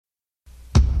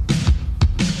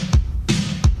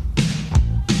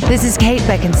This is Kate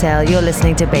Baconsale. You're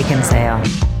listening to Baconsale.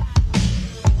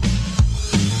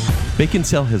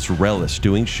 Baconsale has relished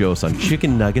doing shows on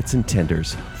chicken nuggets and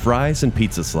tenders, fries and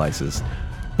pizza slices.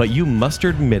 But you must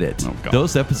admit it,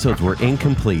 those episodes were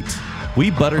incomplete. We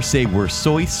butter say we're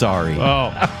so sorry.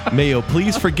 Mayo,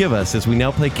 please forgive us as we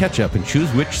now play catch-up and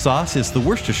choose which sauce is the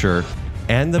Worcestershire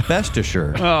and the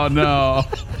Bestishire. Oh, no.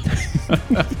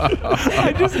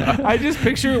 I just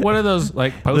picture one of those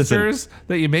like posters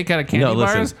that you make out of candy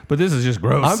bars, but this is just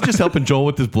gross. I'm just helping Joel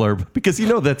with this blurb because you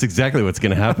know that's exactly what's going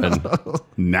to happen.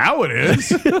 Now it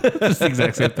is. It's the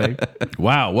exact same thing.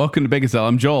 Wow. Welcome to Baconsale.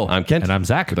 I'm Joel. I'm Kent. And I'm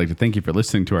Zack. I'd like to thank you for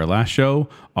listening to our last show,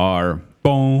 our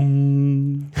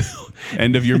boom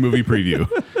end of your movie preview.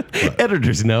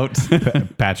 Editor's note.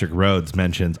 Patrick Rhodes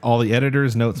mentions, all the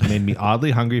editor's notes made me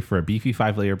oddly hungry for a beefy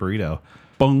 5-layer burrito.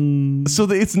 Boom. So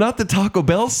it's not the Taco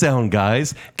Bell sound,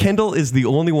 guys. Kendall is the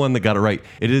only one that got it right.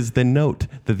 It is the note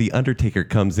that the Undertaker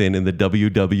comes in the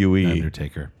WWE.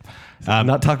 Undertaker.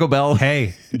 Not Taco Bell.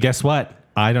 Hey, guess what?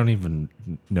 I don't even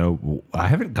know. I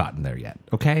haven't gotten there yet.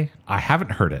 Okay? I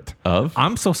haven't heard it. Of?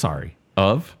 I'm so sorry.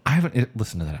 Of? I haven't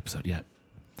listened to that episode yet.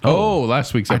 Oh,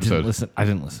 last week's episode. I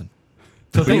didn't listen.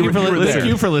 So thank you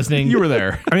for listening. You were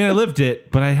there. I mean, I lived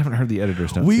it, but I haven't heard the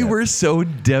editor's notes We yet. were so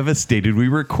devastated. We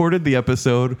recorded the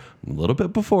episode a little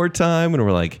bit before time and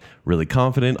we're like really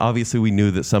confident. Obviously, we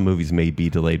knew that some movies may be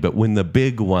delayed, but when the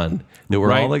big one that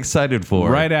we're all excited for.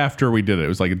 Right after we did it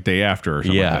was like a day after or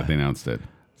something like that they announced it.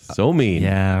 So mean.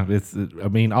 Yeah,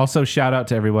 also shout out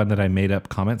to everyone that I made up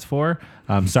comments for.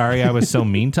 Sorry I was so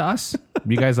mean to us.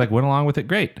 You guys went along with it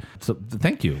great. So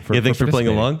thank you. Thanks for playing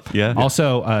along. Yeah.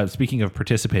 Also, speaking of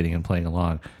participating and playing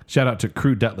along, shout out to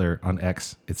Crew Dutler on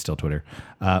X, it's still Twitter,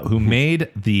 who made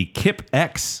the Kip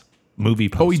X movie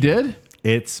poster. Oh, he did?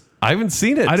 I haven't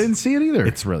seen it. I didn't see it either.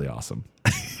 It's really awesome.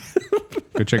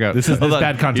 Go check out. This is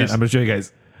bad content. I'm going to show you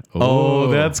guys. Oh,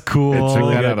 that's cool. Check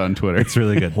that out on Twitter. It's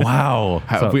really good. Wow.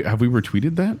 Have we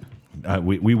retweeted that?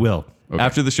 We will. Okay.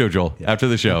 After the show, Joel. Yeah. After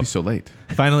the show. He's so late.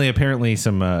 Finally, apparently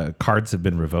some cards have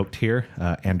been revoked here.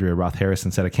 Andrea Roth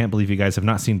Harrison said, I can't believe you guys have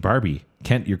not seen Barbie.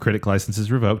 Kent, your critic license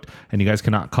is revoked, and you guys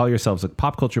cannot call yourselves a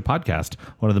pop culture podcast,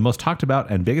 one of the most talked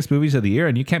about and biggest movies of the year,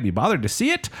 and you can't be bothered to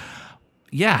see it.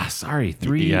 Yeah, sorry.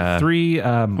 Three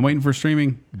I'm waiting for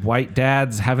streaming. white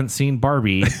dads haven't seen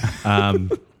Barbie.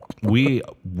 We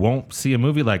won't see a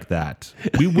movie like that.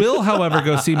 We will, however,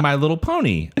 go see My Little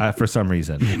Pony for some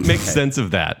reason. Makes sense of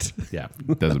that. Yeah.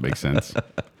 Doesn't make sense.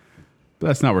 But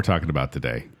that's not what we're talking about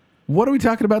today. What are we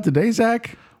talking about today,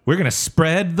 Zach? We're going to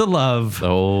spread the love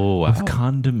of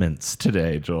condiments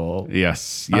today, Joel.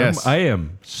 Yes. I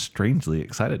am strangely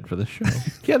excited for this show.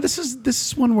 Yeah, this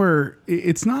is one where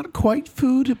it's not quite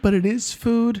food, but it is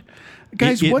food.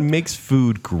 Guys, It what makes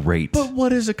food great. But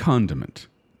what is a condiment?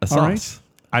 A sauce. All right.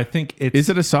 I think it's... Is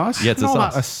it a sauce? Yeah, it's a No,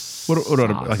 not sauce. a What,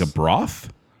 sauce. like a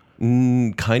broth?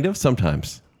 Kind of,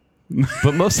 sometimes.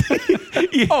 But mostly...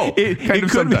 Kind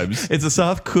of sometimes. It's a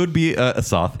sauce, could be a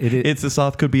sauce. It's a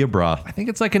sauce, could be a broth. I think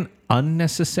it's like an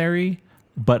unnecessary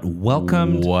but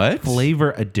welcomed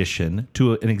flavor addition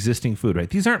to an existing food, right?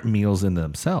 These aren't meals in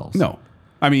themselves. No.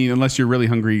 I mean, unless you're really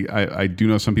hungry, I do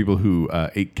know some people who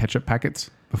ate ketchup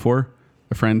packets before.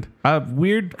 A friend.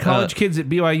 Weird college kids at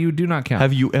BYU do not count.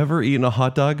 Have you ever eaten a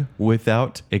hot dog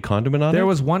without a condiment on it? There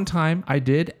was one time I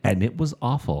did, and it was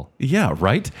awful. Yeah,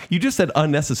 right? You just said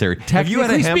unnecessary. Have you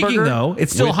had a Technically hamburger speaking, though,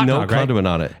 it's still a with hot no dog, right? condiment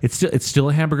on it? It's still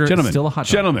a hamburger. Gentlemen, It's still a hot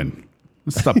dog. Gentlemen,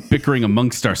 let's stop bickering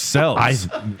amongst ourselves.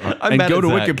 I'm and mad go at to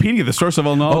Zack. Wikipedia, the source of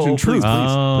all knowledge and truth.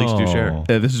 Please do share.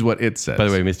 This is what it says. By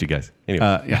the way, I missed you guys.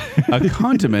 Anyway. A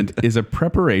condiment is a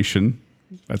preparation.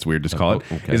 That's weird to call it.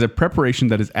 Okay. Is a preparation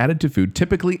that is added to food,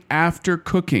 typically after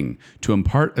cooking, to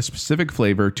impart a specific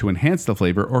flavor, to enhance the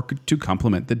flavor, or to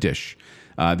complement the dish.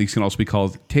 These can also be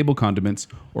called table condiments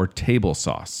or table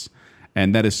sauce.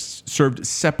 And that is served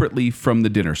separately from the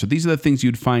dinner. So these are the things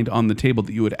you'd find on the table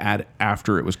that you would add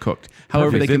after it was cooked.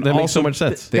 However, Perfect. they can That makes also so much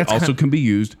sense. They also can be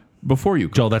used before you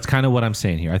cook. Joel, that's kind of what I'm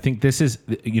saying here. I think this is,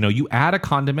 you add a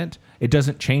condiment, it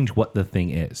doesn't change what the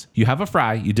thing is. You have a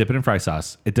fry, you dip it in fry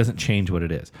sauce, it doesn't change what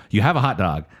it is. You have a hot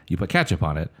dog, you put ketchup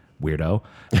on it, weirdo.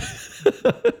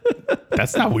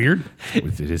 That's not weird.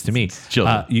 It is to me.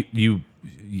 Children.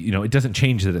 It doesn't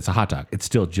change that it's a hot dog. It's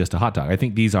still just a hot dog. I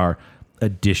think these are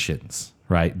additions,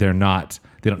 right? They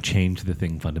don't change the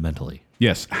thing fundamentally.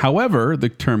 Yes. However, the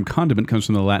term condiment comes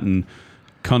from the Latin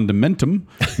condimentum,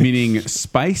 meaning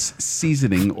spice,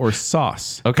 seasoning, or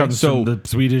sauce. Okay. So the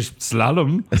Swedish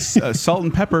slalom. salt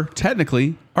and pepper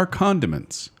technically are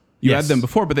condiments. You Yes. add them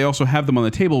before, but they also have them on the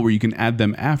table where you can add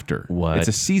them after. What? It's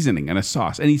a seasoning and a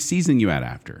sauce. Any seasoning you add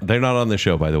after. They're not on the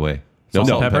show, by the way. No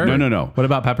salt and pepper. pepper. No. What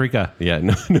about paprika? Yeah,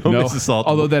 no, Mrs. Salt.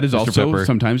 Although that is Mr. also Pepper.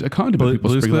 sometimes a condiment. People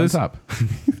Blue's sprinkle it on Clues?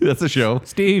 top. That's a show.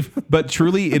 Steve. But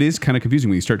truly, it is kind of confusing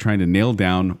when you start trying to nail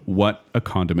down what a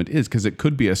condiment is, because it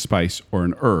could be a spice or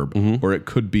an herb, or it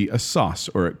could be a sauce,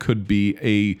 or it could be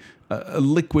a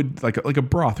liquid like a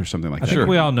broth or something like I that. think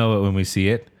we all know it when we see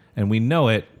it, and we know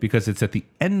it because it's at the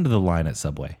end of the line at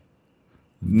Subway.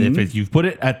 If you put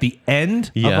it at the end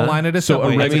of Yeah. the line at a So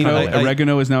Subway, it's a condiment.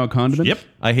 oregano is now a condiment? Yep.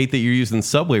 I hate that you're using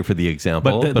Subway for the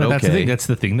example, but, But that's the okay. thing. That's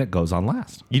the thing that goes on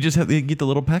last. You just have to get the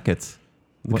little packets,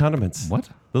 the condiments. What?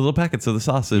 The little packets of the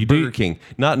sauce at You do- Burger King,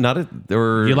 not at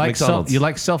or You like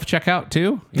McDonald's. self checkout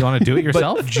too? You want to do it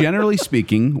yourself? But generally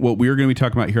speaking, what we're going to be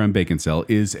talking about here on Baconsale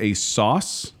is a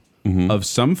sauce of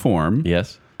some form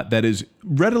Yes. that is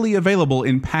readily available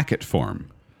in packet form.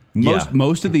 Yeah.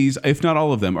 Most of these, if not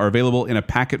all of them, are available in a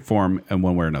packet form in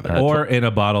one way or another. or in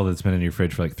a bottle that's been in your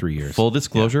fridge for like 3 years. Full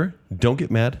disclosure, don't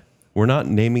get mad. We're not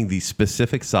naming the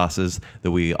specific sauces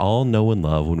that we all know and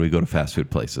love when we go to fast food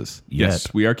places.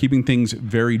 Yes, we are keeping things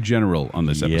very general on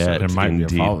this episode. Yet. There might be a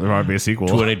Indeed. follow- there might be a sequel.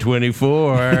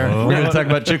 2024. We're going to talk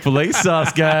about Chick-fil-A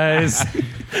sauce, guys.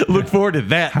 Look forward to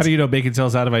that. How do you know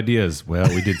Baconsale's out of ideas? Well,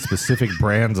 we did specific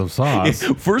brands of sauce.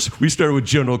 First, we started with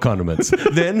general condiments.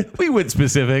 Then we went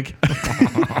specific.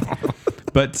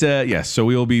 But yes, so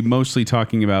we will be mostly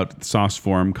talking about sauce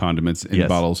form, condiments in Yes.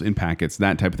 bottles, in packets,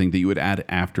 that type of thing that you would add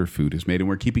after food is made. And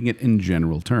we're keeping it in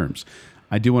general terms.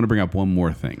 I do want to bring up one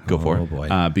more thing. Go for Oh, it.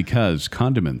 boy. Because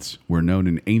condiments were known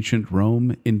in ancient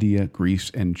Rome, India,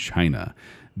 Greece, and China.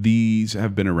 These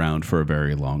have been around for a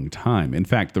very long time. In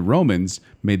fact, the Romans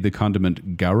made the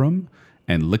condiment garum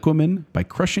and liquamen by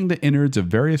crushing the innards of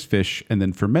various fish and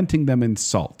then fermenting them in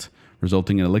salt,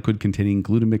 resulting in a liquid containing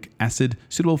glutamic acid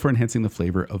suitable for enhancing the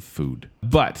flavor of food.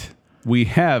 But we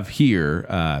have here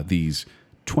these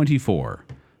 24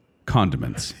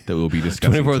 condiments that we'll be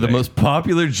discussing 24 of the today. most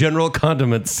popular general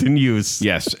condiments in use.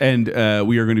 Yes, and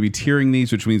we are going to be tiering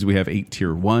these, which means we have 8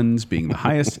 tier 1s being the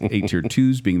highest, 8 tier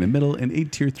 2s being the middle, and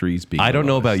 8 tier 3s being I don't the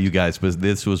know lowest. about you guys, but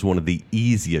this was one of the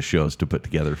easiest shows to put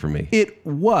together for me. It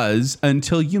was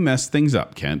until you messed things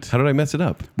up, Kent. How did I mess it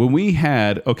up? When we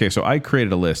had, okay, so I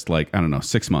created a list like, I don't know,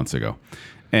 6 months ago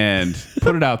and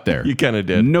put it out there. You kinda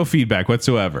did. No feedback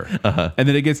whatsoever. And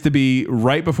then it gets to be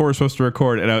right before we're supposed to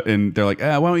record, and they're like,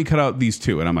 why don't you cut out these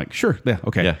 2? And I'm like, sure, yeah,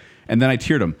 okay. Yeah. And then I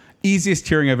tiered them. Easiest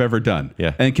tiering I've ever done.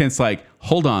 Yeah. And Kent's like,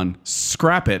 hold on,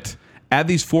 scrap it. Add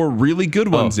these 4 really good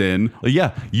ones in.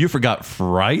 Yeah, you forgot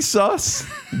fry sauce,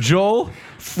 Joel.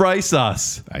 Fry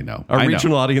sauce. I know. Our I know.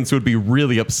 regional audience would be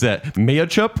really upset.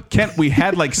 Mayochup? Kent, we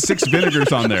had like 6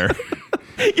 vinegars on there.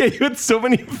 Yeah, you had so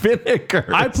many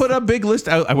vinegars. I put a big list.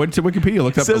 I went to Wikipedia,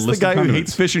 looked up a Says the list guy of who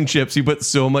condiments. hates fish and chips. He put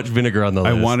so much vinegar on the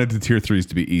list. I wanted the tier 3s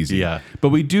to be easy. Yeah. But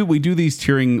we do these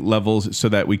tiering levels so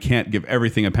that we can't give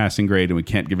everything a passing grade and we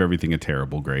can't give everything a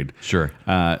terrible grade. Sure.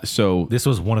 So This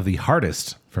was one of the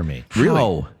hardest for me.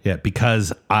 Really? Yeah,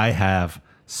 because I have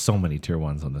so many tier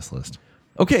 1s on this list.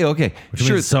 Okay.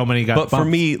 Sure. means so many got But for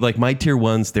bumped. me, like my tier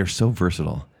 1s, they're so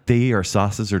versatile. They are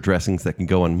sauces or dressings that can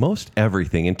go on most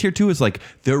everything. And tier 2 is like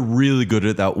they're really good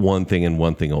at that one thing and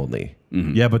one thing only.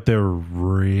 Yeah, but they're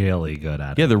really good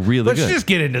at it. Yeah, they're really Let's good. just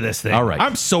get into this thing. All right.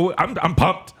 I'm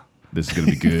pumped. this is going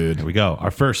to be good. Here we go.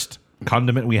 Our first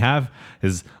condiment we have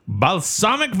is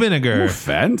balsamic vinegar.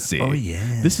 Fancy. Oh,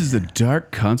 yeah. This is a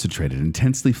dark, concentrated,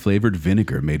 intensely flavored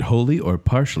vinegar made wholly or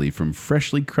partially from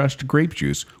freshly crushed grape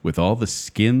juice with all the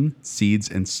skin, seeds,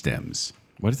 and stems.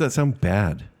 Why does that sound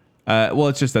bad? Well,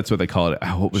 it's just that's what they call it.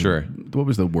 Sure. What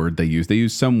was the word they used? They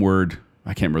used some word.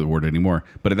 I can't remember the word anymore,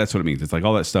 but that's what it means. It's like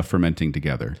all that stuff fermenting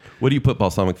together. What do you put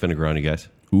balsamic vinegar on, you guys?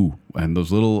 Ooh, and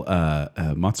those little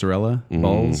mozzarella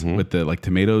balls with the like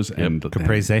tomatoes and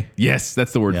Caprese. Yes,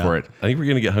 that's the word Yeah. for it. I think we're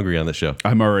going to get hungry on this show.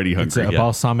 I'm already It's hungry. a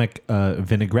balsamic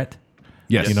vinaigrette.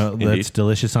 Yes, You know, indeed. that's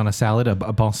delicious on a salad, a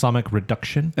balsamic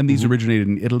reduction. and these originated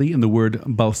in Italy, and the word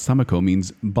balsamico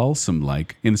means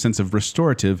balsam-like in the sense of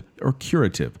restorative or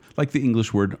curative, like the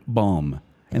English word balm.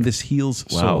 And this heals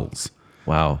souls.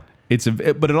 Wow.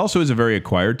 But it also is a very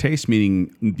acquired taste,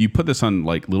 meaning you put this on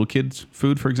like little kids'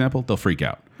 food, for example, they'll freak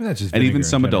out. That's just and even vinegar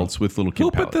some in general. adults with little kid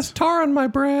Who put palates. this tar on my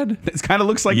bread? It kind of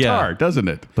looks like Yeah. tar, doesn't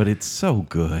it? But it's so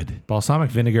good.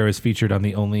 Balsamic vinegar is featured on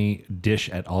the only dish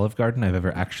at Olive Garden I've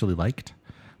ever actually liked,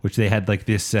 which they had like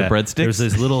this. breadsticks? There's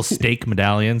these little steak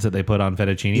medallions that they put on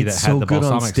fettuccine It's that so had the good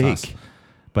on balsamic steak. sauce.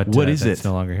 But What is that's it?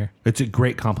 no longer here. It's a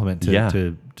great compliment to, Yeah.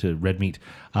 to red meat.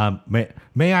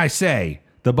 May I say,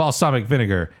 the balsamic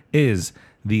vinegar is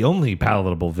the only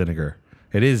palatable vinegar.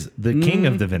 It is the king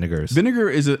of the vinegars. Vinegar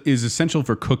is essential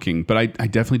for cooking, but I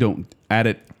definitely don't add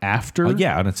it after.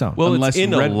 Yeah, on its own. Well, Unless it's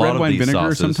in red a lot of wine these vinegar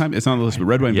sauces. sometimes. It's not on the list, but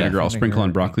red wine Yeah, vinegar I'll sprinkle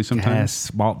on broccoli sometimes.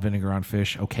 Yes, malt vinegar on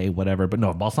fish. Okay, whatever. But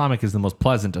no, balsamic is the most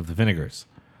pleasant of the vinegars.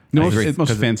 No, agree. it's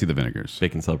most fancy, the vinegars.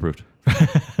 Baconsale approved.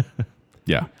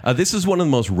 Yeah. This is one of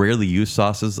the most rarely used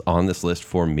sauces on this list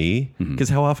for me, because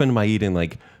how often am I eating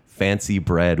like fancy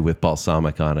bread with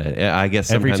balsamic on it? I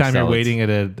guess Every sometimes time you're salads. waiting at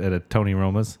a Tony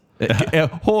Roma's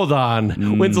Hold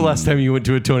on. When's the last time you went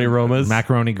to a Tony Roma's?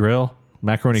 macaroni grill,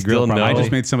 Still no. I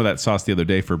just made some of that sauce the other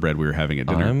day for bread we were having at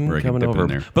dinner. I'm where I could coming dip over. in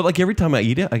there. But like every time I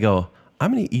eat it, I go,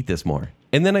 I'm going to eat this more.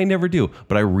 And then I never do.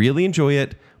 But I really enjoy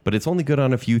it. But it's only good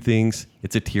on a few things.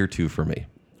 It's a tier 2 for me.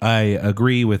 I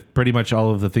agree with pretty much all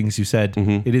of the things you said.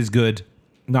 It is good,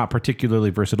 not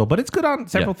particularly versatile, but it's good on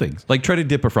several Yeah. things. Like try to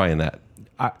dip a fry in that.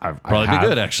 Probably be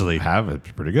good, actually. Have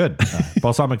it's pretty good.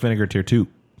 Balsamic vinegar tier 2.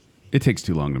 It takes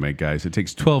too long to make, guys. It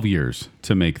takes 12 years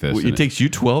to make this. Well, And it takes you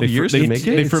 12 years they, to make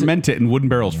it? They ferment it in wooden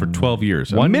barrels for 12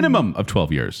 years. A minimum of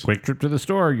 12 years. Quick trip to the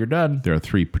store, you're done. There are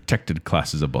 3 protected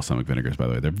classes of balsamic vinegars, by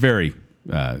the way. They're very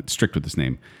strict with this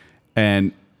name.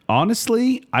 And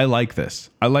honestly, I like this.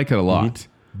 I like it a lot.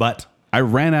 But I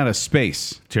ran out of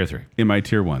space tier 3. in my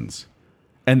tier 1s.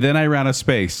 And then I ran out of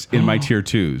space in my tier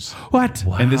 2s. What?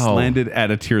 And this Wow. landed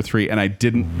at a tier 3, and I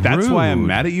didn't. That's why I'm Rude.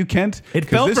 mad at you, Kent. It 'Cause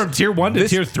fell from tier 1 to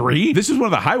tier 3? This is one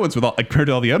of the high ones with all, compared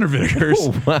to all the other vinegars.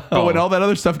 Oh, wow. But when all that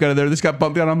other stuff got in there, this got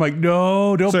bumped down. I'm like,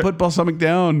 no, don't So- put balsamic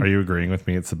down. Are you agreeing with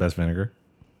me? It's the best vinegar?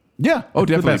 Yeah. Oh,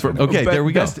 definitely. best vinegar. Okay, there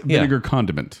we go. Best Yeah. vinegar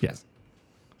condiment. Yes.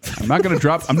 I'm not gonna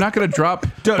drop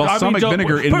balsamic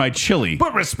vinegar in my chili.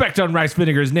 Put respect on rice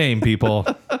vinegar's name, people.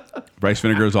 Rice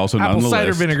vinegar is also not on Apple the cider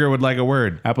list. vinegar would like a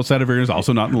word. Apple cider vinegar is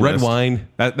also not on the Red list. wine.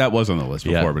 That was on the list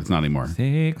before, Yeah. but it's not anymore.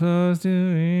 Stay close to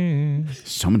me.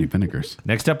 So many vinegars.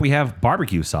 Next up, we have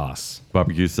barbecue sauce.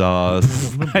 Barbecue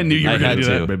sauce. I knew you were I going had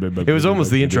to do to. that. It was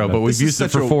almost the intro, but we've This is used it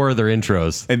such for a- 4 other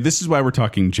intros. And this is why we're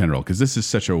talking general, because this is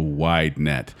such a wide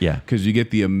net. Yeah. Because you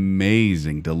get the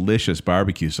amazing, delicious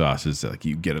barbecue sauces that like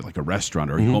you get at like a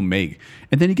restaurant or Mm-hmm. you homemade.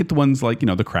 And then you get the ones like,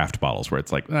 the craft bottles where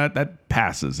it's like, that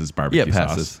passes as Yeah, barbecue it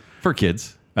passes. sauce. For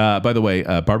kids. By the way,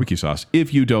 barbecue sauce,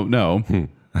 if you don't know,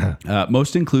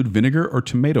 most include vinegar or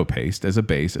tomato paste as a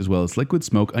base, as well as liquid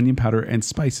smoke, onion powder, and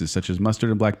spices such as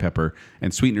mustard and black pepper,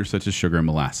 and sweeteners such as sugar and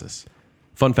molasses.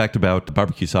 Fun fact about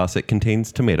barbecue sauce, it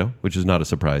contains tomato, which is not a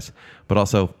surprise. But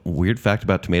also, weird fact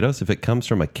about tomatoes, if it comes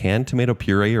from a canned tomato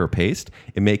puree or paste,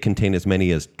 it may contain as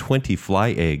many as 20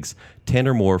 fly eggs, 10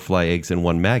 or more fly eggs in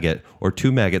 1 maggot, or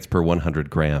 2 maggots per 100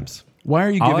 grams. Why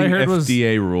are you All I giving heard was-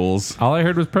 FDA rules? All I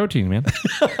heard was protein, man.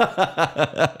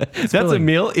 That's a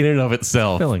meal in and of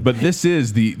itself. Filling. But this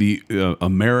is the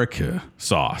America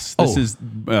sauce. This is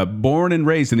born and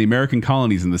raised in the American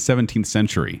colonies in the 17th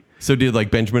century. So did like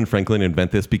Benjamin Franklin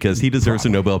invent this? Because he deserves a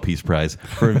Nobel Peace Prize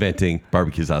for inventing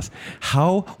barbecue sauce.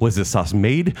 How was this sauce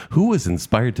made? Who was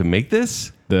inspired to make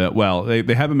this? They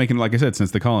have been making it, like I said,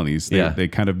 since the colonies. They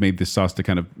kind of made this sauce to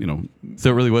kind of,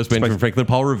 So it really was Benjamin Franklin,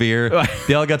 Paul Revere.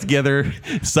 They all got together,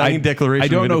 signed Declaration I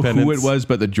don't of know Independence. who it was,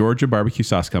 but the Georgia Barbecue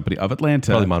Sauce Company of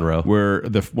Atlanta Probably Monroe. were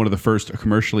one of the first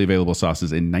commercially available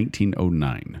sauces in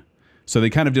 1909. So they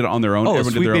kind of did it on their own. Oh,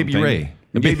 Everyone did Sweet their own Baby thing. Ray.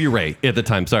 Baby Ray at the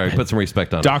time. Sorry, put some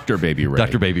respect on it. Dr. Baby Ray.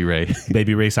 Dr. Baby Ray.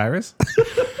 Baby Ray Cyrus?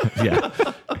 Yeah.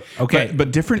 Okay.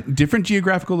 But different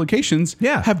geographical locations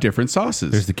Yeah. have different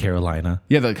sauces. There's the Carolina.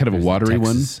 the kind of a watery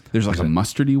Texas. one. There's like a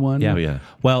mustardy one. Yeah. Oh, yeah.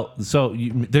 Well, so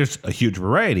there's a huge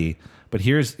variety, but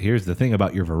here's the thing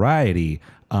about your variety.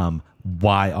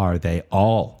 Why are they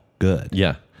all good?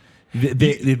 Yeah. They're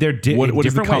What is the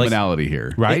different ways. commonality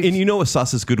here? Right? And you know a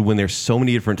sauce is good when there's so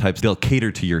many different types, they'll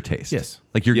cater to your taste. Yes.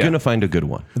 Like you're Yeah. going to find a good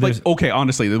one. Like, okay,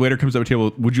 honestly, the waiter comes up to the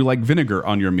table, would you like vinegar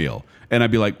on your meal? And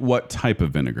I'd be like, what type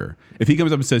of vinegar? If he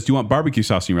comes up and says, do you want barbecue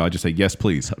sauce on your meal? I'd just say, yes,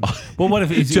 please. Well, what if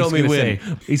he's Tell me gonna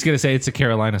when. he's going to say it's a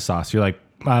Carolina sauce? You're like,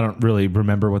 I don't really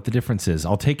remember what the difference is.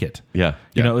 I'll take it. Yeah.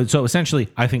 You know, so essentially,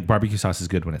 I think barbecue sauce is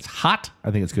good when it's hot.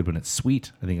 I think it's good when it's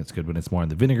sweet. I think it's good when it's more on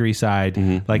the vinegary side.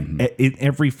 Like in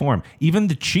every form, even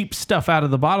the cheap stuff out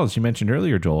of the bottles you mentioned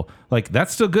earlier, Joel. Like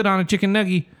that's still good on a chicken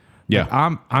nugget. Yeah.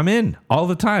 Like, I'm in all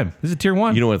the time. This is tier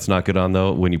 1. You know what's not good on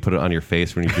though? When you put it on your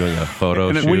face when you're doing a photo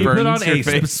And it shoot. when you put burns on your a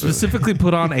face. specifically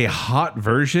put on a hot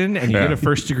version and you get a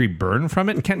 1st degree burn from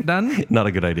it, Kent Dunn. Not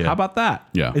a good idea. How about that?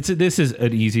 Yeah. This is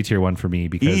an easy tier 1 for me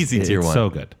because Easy tier it's 1. so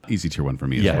good. Easy tier 1 for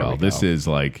me Yeah, as there well. we This go. is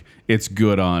like, it's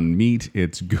good on meat.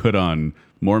 It's good on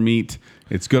more meat.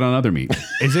 It's good on other meat.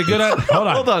 Is it good on?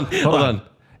 Hold on. Hold on.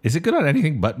 Is it good on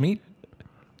anything but meat?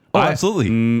 Oh,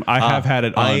 absolutely. I have had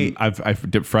it on. I've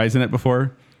dipped fries in it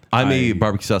before. I'm a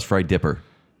barbecue sauce fry dipper.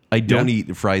 I don't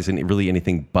eat fries in really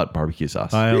anything but barbecue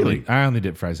sauce. I only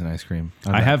dip fries in ice cream.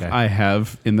 I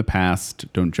have in the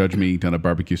past, don't judge me, done a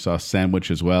barbecue sauce sandwich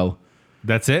as well.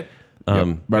 That's it?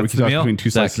 Barbecue sauce between two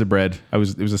slices of bread. It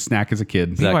was a snack as a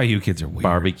kid. BYU kids are weird.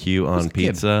 Barbecue on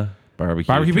pizza. Barbecue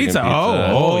pizza. pizza.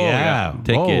 Oh, yeah.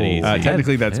 Take it easy.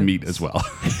 Technically, that's meat as well.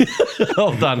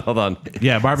 Hold on.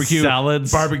 Yeah, barbecue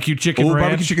salads. Barbecue chicken ranch.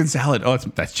 Barbecue chicken salad. Oh,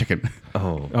 that's chicken.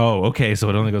 Oh, okay. So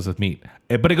it only goes with meat.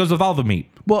 But it goes with all the meat.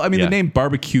 Well, I mean, Yeah. the name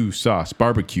barbecue sauce,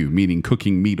 barbecue, meaning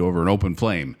cooking meat over an open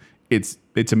flame. It's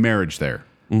a marriage there.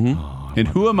 Mm-hmm. And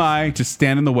who am I to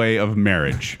stand in the way of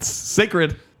marriage?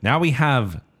 Sacred. Now we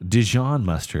have Dijon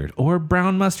mustard or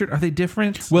brown mustard. Are they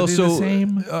different? Well, Are they so the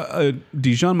same?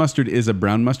 Dijon mustard is a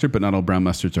brown mustard, but not all brown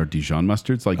mustards are Dijon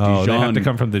mustards. Like Oh, Dijon, they have to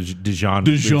come from the Dijon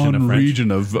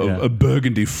region of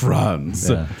Burgundy, France.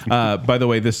 Yeah. By the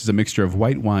way, this is a mixture of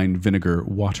white wine, vinegar,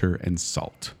 water, and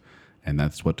salt. And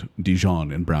that's what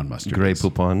Dijon and brown mustard Grey is.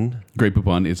 Poupon. Grey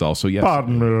Poupon is also, yes,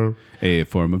 a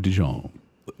form of Dijon.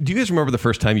 Do you guys remember the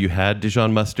first time you had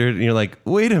Dijon mustard? And you're like,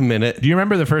 wait a minute. Do you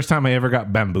remember the first time I ever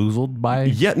got bamboozled by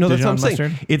Yeah, no, that's what Dijon I'm saying.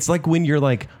 mustard? It's like when you're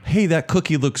like, hey, that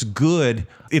cookie looks good.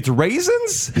 It's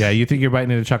raisins? Yeah, you think you're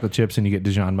biting into chocolate chips and you get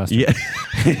Dijon mustard.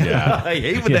 Yeah. I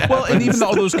hate when that Well, and happens. even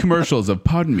all those commercials of,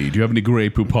 pardon me, do you have any Grey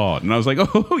Poupon? And I was like,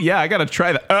 oh, yeah, I got to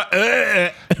try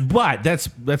that. But that's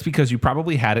because you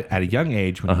probably had it at a young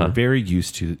age when you were very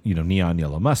used to, neon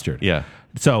yellow mustard. Yeah.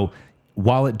 So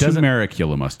while it doesn't Turmeric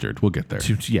yellow mustard. We'll get there.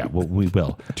 we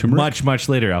will. Turmeric? Much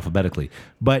later alphabetically.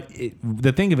 But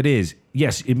the thing of it is,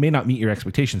 yes, it may not meet your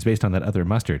expectations based on that other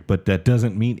mustard, but that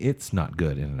doesn't mean it's not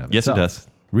good in and of Yes, itself. it does.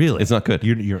 Really? It's not good.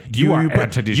 You are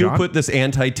anti-Dijon? You put this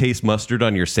anti-taste mustard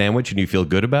on your sandwich and you feel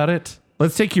good about it?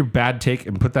 Let's take your bad take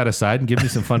and put that aside and give me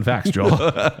some fun facts, Joel.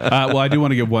 Well, I do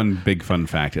want to give one big fun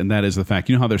fact, and that is the fact,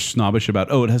 you know how they're snobbish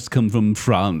about, it has to come from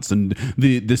France and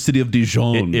the city of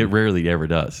Dijon. It rarely ever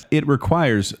does. It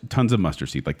requires tons of mustard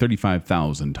seed, like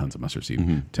 35,000 tons of mustard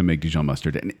seed to make Dijon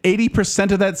mustard. And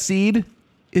 80% of that seed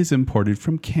is imported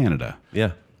from Canada.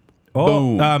 Yeah.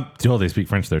 Joel, they speak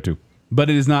French there too. But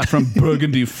it is not from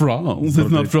Burgundy, France. It's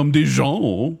not from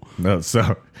Dijon. No,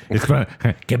 so it's from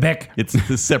Quebec. It's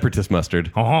the separatist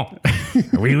mustard.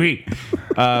 Oui, oui.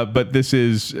 But this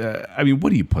is, what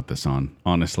do you put this on,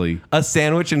 honestly? A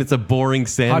sandwich, and it's a boring Hot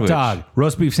sandwich. dog,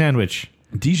 roast beef sandwich,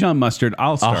 Dijon mustard,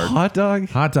 I'll A start. hot dog?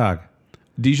 hot dog.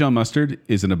 Dijon mustard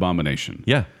is an abomination.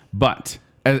 Yeah. But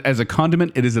as a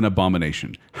condiment, it is an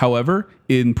abomination. However,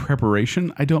 in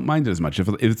preparation, I don't mind it as much. If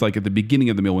it's like at the beginning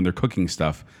of the meal when they're cooking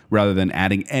stuff, rather than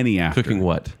adding any after. Cooking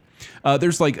what?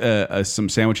 There's like some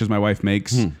sandwiches my wife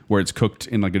makes where it's cooked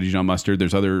in like a Dijon mustard.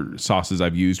 There's other sauces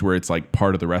I've used where it's like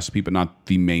part of the recipe, but not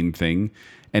the main thing.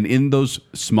 And in those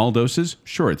small doses,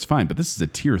 sure, it's fine. But this is a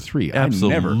tier 3.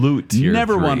 Absolute tier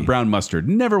never 3. want brown mustard.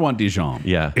 Never want Dijon.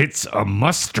 Yeah. It's a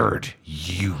mustard,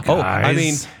 you guys. Oh, I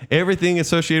mean, everything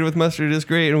associated with mustard is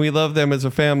great, and we love them as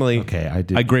a family. okay, I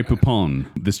did. I Grey Poupon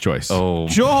this choice. Oh,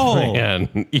 Joel!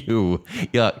 man. Ew.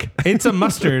 Yuck. It's a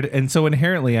mustard, and so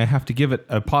inherently I have to give it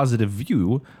a positive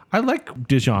view. I like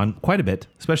Dijon quite a bit,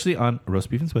 especially on roast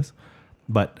beef and Swiss,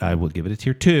 but I will give it a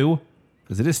tier 2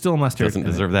 because it is still a mustard. Doesn't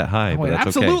deserve that high, Oh, but it that's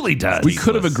absolutely okay. does. We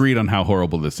could have agreed on how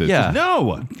horrible this is. Yeah.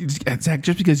 No, Zach,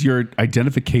 just because your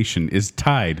identification is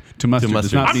tied to mustard, does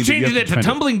mustard. not I'm mean that you changing have it to defend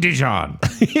tumbling Dijon.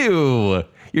 Ew.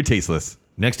 You're tasteless.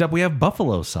 Next up, we have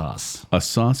buffalo sauce. A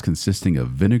sauce consisting of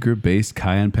vinegar-based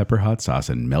cayenne pepper hot sauce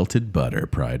and melted butter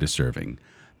prior to serving.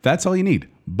 That's all you need.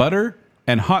 Butter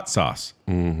and hot sauce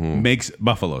makes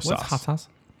buffalo sauce. What's hot sauce?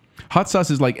 Hot sauce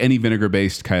is like any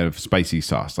vinegar-based kind of spicy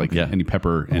sauce, like any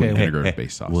pepper and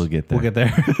vinegar-based sauce. We'll get there. We'll get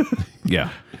there. Yeah.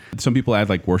 Some people add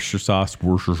like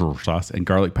Worcestershire sauce, and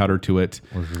garlic powder to it.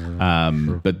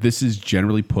 But this is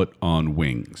generally put on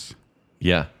wings.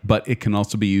 Yeah. But it can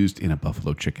also be used in a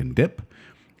buffalo chicken dip.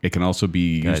 It can also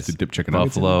be used to dip chicken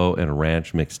nuggets in. Buffalo and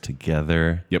ranch mixed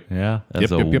together. Yep. Yeah. That's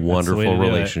Yep, a yep, yep. wonderful That's the way to do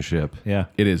it. relationship. Yeah.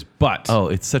 It is. But Oh,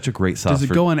 it's such a great sauce does it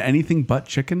for go on anything but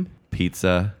chicken?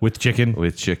 pizza With chicken.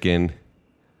 with chicken.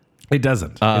 It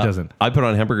doesn't. It doesn't. I put it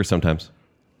on hamburgers sometimes.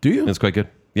 Do you? It's quite good.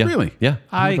 Yeah. Really? Yeah.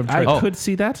 I Oh. could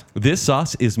see that. This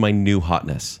sauce is my new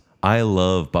hotness. I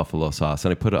love buffalo sauce,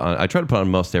 and I put it on. I try to put it on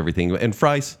most everything, and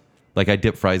fries. Like I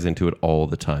dip fries into it all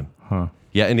the time. Huh.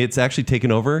 Yeah, and it's actually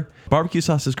taken over. Barbecue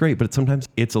sauce is great, but sometimes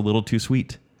it's a little too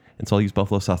sweet, and so I'll use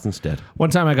buffalo sauce instead. One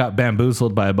time I got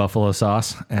bamboozled by a buffalo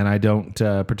sauce, and I don't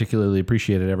particularly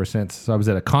appreciate it ever since. So I was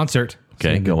at a concert.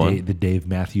 Okay, seeing go on. The Dave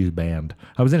Matthews Band.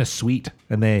 I was in a suite,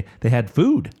 and they had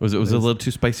food. Was it a little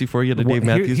too spicy for you at a Dave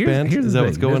Well, Matthews here's Band? the Is that thing.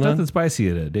 what's going There's on? nothing spicy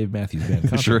at a Dave Matthews Band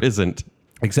concert. Sure isn't.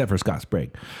 except for Scott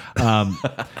Sprague.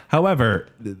 However,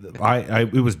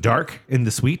 it was dark in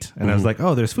the suite, and I was like,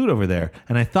 "Oh, there's food over there."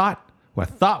 And I thought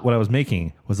what I was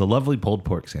making was a lovely pulled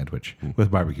pork sandwich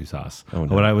with barbecue sauce. Oh,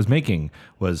 no. What I was making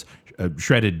was a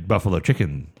shredded buffalo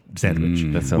chicken sandwich.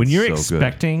 That sounds When you're so good.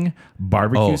 expecting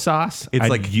barbecue sauce, it's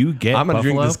like you get. I'm gonna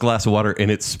drink buffalo. this glass of water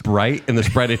and it's Sprite, and the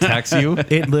Sprite attacks you.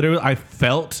 It literally, I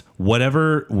felt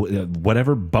whatever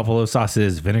buffalo sauce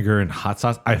is, vinegar and hot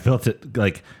sauce. I felt it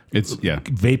like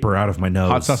vapor out of my nose.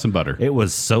 Hot sauce and butter. It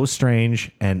was so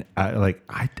strange, and I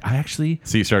actually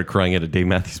So you started crying at a Dave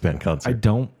Matthews Band concert. I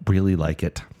don't really like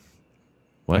it.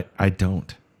 What? I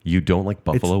don't. You don't like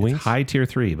buffalo It's wings? high tier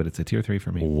 3, but it's a tier 3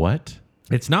 for me. What?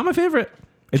 It's not my favorite.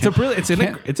 It's an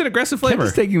aggressive Kent flavor.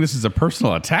 is taking this as a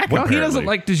personal attack. Well, he doesn't apparently.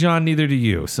 like Dijon, neither do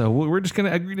you. So we're just going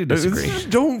to agree to disagree.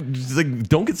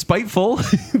 Don't get spiteful.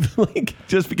 Like,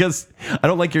 just because I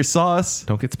don't like your sauce.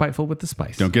 Don't get spiteful with the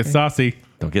spice. Don't get saucy.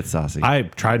 Don't get saucy. I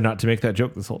tried not to make that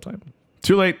joke this whole time.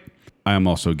 Too late. I am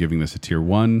also giving this a tier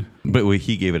 1. But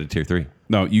he gave it a tier 3.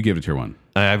 No, you gave it a tier 1.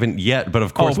 I haven't yet, but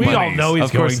of course, we all know he's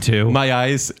of course, going to. My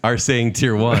eyes are saying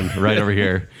tier 1 right over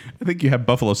here. I think you have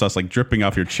buffalo sauce like dripping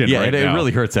off your chin Yeah, right it now.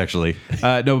 really hurts actually.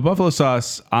 No, buffalo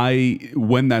sauce,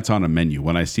 when that's on a menu,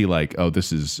 when I see like, oh,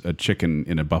 this is a chicken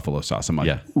in a buffalo sauce, I'm like,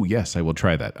 Yeah. oh, yes, I will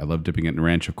try that. I love dipping it in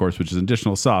ranch, of course, which is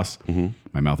additional sauce. Mm-hmm.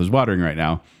 My mouth is watering right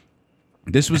now.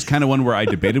 This was kind of one where I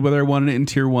debated whether I wanted it in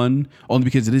tier 1, only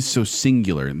because it is so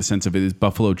singular in the sense of it is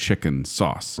buffalo chicken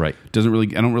sauce. Right. I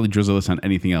don't really drizzle this on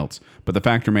anything else. But the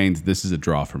fact remains, this is a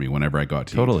draw for me whenever I go out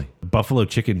to Totally. eat. Buffalo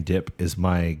chicken dip is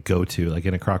my go-to, like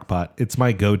in a crock pot. It's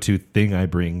my go-to thing I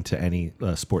bring to any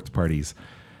sports parties.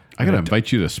 I got to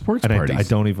invite you to sports And parties. I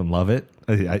don't even love it.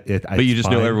 But you just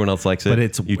know everyone else likes it. But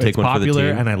it's you take it's one for the popular,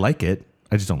 team. and I like it.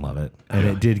 I just don't love it. And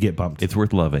it did get bumped. It's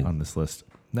worth loving. on this list.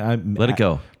 Let it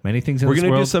go. Many things in We're this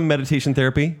going to do world. some meditation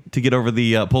therapy to get over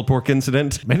the pulled pork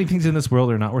incident. Many things in this world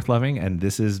are not worth loving, and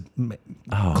this is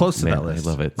close to man, that list. I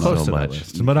love it Close so to much. that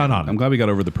list. But on. I'm glad we got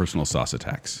over the personal sauce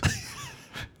attacks.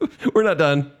 We're not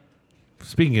done.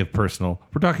 Speaking of personal,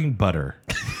 we're talking butter.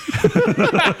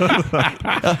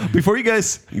 Before you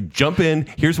guys jump in,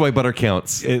 here's why butter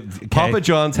counts. Okay. Papa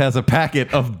John's has a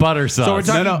packet of butter sauce. So we're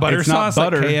talking butter it's not sauce like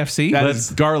butter. KFC? That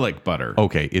is garlic butter.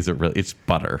 Okay, is it really? It's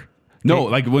butter. No,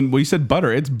 like when you said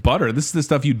butter, it's butter. This is the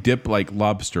stuff you dip like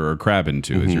lobster or crab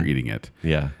into as you're eating it.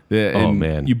 Yeah. And Oh,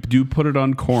 man. You do put it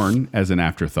on corn as an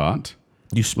afterthought.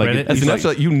 You spread Like it. As It's an like-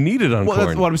 actual, you need it on Well, corn.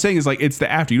 that's what I'm saying is like it's the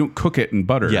after. You don't cook it in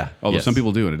butter. Yeah, Although yes. some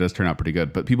people do, and it does turn out pretty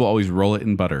good. But people always roll it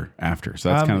in butter after. So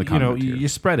that's kind of the condiment you here.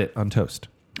 spread it on toast.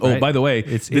 Oh, right? by the way,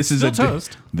 it's this is still a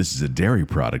toast. This is a dairy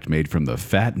product made from the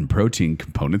fat and protein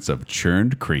components of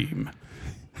churned cream.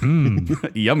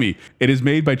 Yummy. It is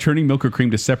made by churning milk or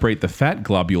cream to separate the fat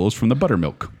globules from the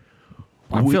buttermilk.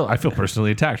 I feel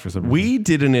personally attacked for some reason. We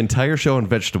did an entire show on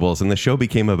vegetables, and the show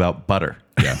became about butter.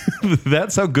 Yeah.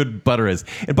 That's how good butter is.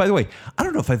 And by the way, I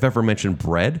don't know if I've ever mentioned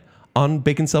bread on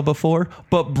Baconsale before,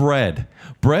 but bread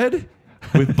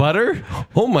with butter.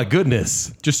 Oh my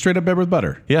goodness! Just straight up bread with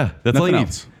butter. Yeah, that's all you Nothing need.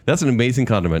 else. That's an amazing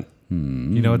condiment. You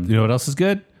know what else is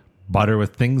good? Butter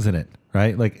with things in it,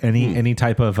 right? Like any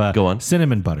type of Go on.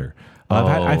 cinnamon butter.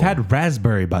 I've had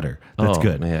raspberry butter. That's Oh,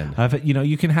 good. man.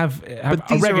 You can have these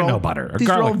are oregano all- butter or These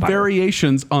are all garlic butter.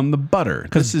 variations on the butter.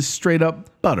 This is straight up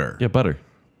butter. Yeah, butter.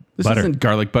 This butter. isn't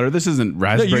garlic butter. This isn't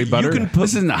raspberry you butter. can put-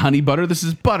 This isn't honey butter. This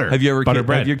is butter. Have you ever Butter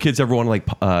bread. have your kids ever wanted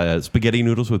like spaghetti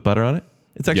noodles with butter on it?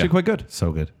 It's actually Yeah. quite good.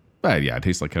 So good. Yeah, it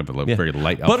tastes like kind of a Yeah. very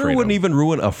light butter Alfredo. wouldn't even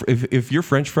ruin if your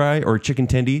French fry or chicken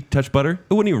tendy touched butter.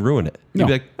 It wouldn't even ruin it. You'd No.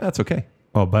 be like, that's okay.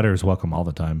 Oh, butter is welcome all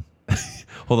the time.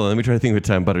 Hold on, let me try to think of a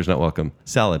time butter's not welcome.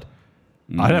 Salad.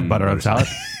 I'd have butter on salad.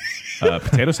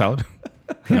 Potato salad.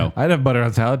 No. I'd have butter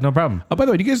on salad. No problem. Oh, by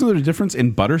the way, do you guys know there's a difference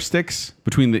in butter sticks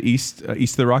between the east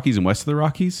of the Rockies and west of the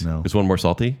Rockies? No. Is one more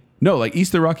salty? No, like east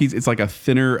of the Rockies, it's like a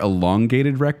thinner,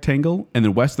 elongated rectangle, and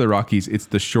then west of the Rockies, it's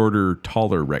the shorter,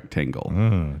 taller rectangle. There's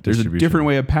a distribution. different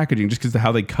way of packaging just because of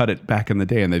how they cut it back in the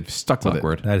day, and they've stuck with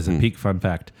Awkward. That is a peak fun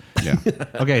fact. it. Yeah,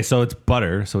 Okay, so it's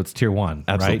butter. So it's tier 1.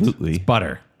 right? Absolutely. It's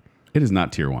butter. it is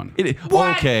not tier 1.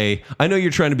 Okay, I know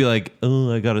you're trying to be like,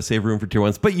 oh, I gotta save room for tier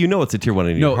ones, but you know it's a tier one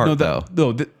in your heart, though.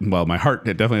 Well, my heart,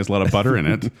 it definitely has a lot of butter in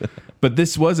it. But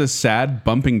this was a sad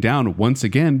bumping down once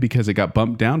again because it got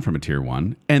bumped down from a tier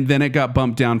 1, and then it got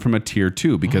bumped down from a tier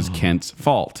 2 because Kent's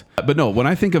fault. But no, when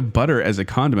I think of butter as a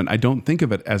condiment, I don't think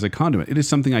of it as a condiment. It is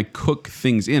something I cook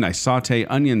things in. I saute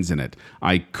onions in it.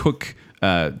 I cook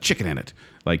chicken in it.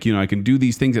 Like, I can do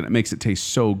these things and it makes it taste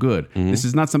so good. This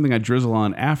is not something I drizzle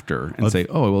on after and say,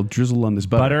 oh, I will drizzle on this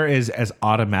butter. Butter is as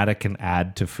automatic an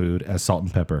add to food as salt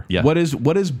and pepper. Yeah. What is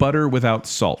butter without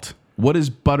salt? What is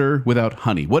butter without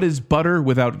honey? What is butter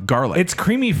without garlic? It's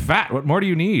creamy fat. What more do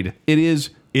you need? It is.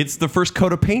 It's the first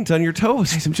coat of paint on your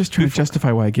toast. Guys, I'm just trying to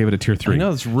justify why I gave it a tier 3. I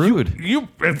know, it's rude.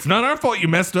 It's not our fault you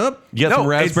messed up. You got some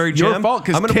raspberry jam? Your fault,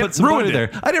 'cause I'm going to Kip put some ruined butter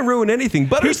it. there. I didn't ruin anything.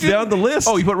 Butter's down the list.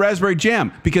 Oh, you put raspberry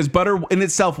jam because butter in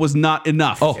itself was not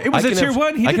enough. Oh, It was I a can tier have-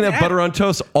 one. He I can didn't have butter on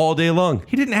toast all day long.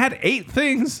 He didn't add 8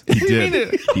 things. he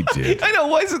did. He did. I know.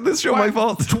 Why isn't this show my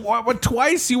fault?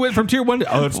 Twice you went from tier 1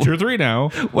 to it's tier 3 now.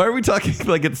 Why are we talking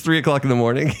like it's 3 o'clock in the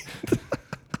morning?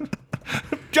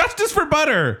 Justice for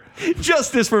butter.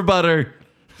 Justice for butter.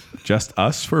 Just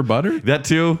us for butter? That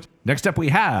too. Next up, we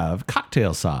have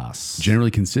cocktail sauce.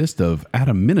 Generally consist of, at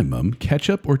a minimum,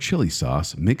 ketchup or chili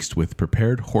sauce mixed with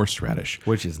prepared horseradish.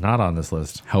 Which is not on this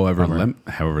list. However,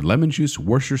 lemon juice,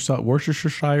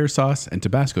 Worcestershire sauce, and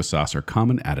Tabasco sauce are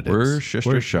common additives.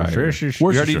 Worcestershire.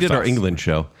 We already did our England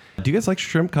show. Do you guys like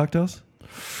shrimp cocktails?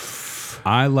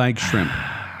 I like shrimp.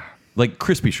 Like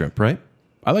crispy shrimp, right?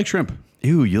 I like shrimp.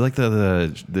 Ew, you like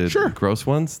the Sure. gross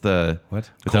ones? The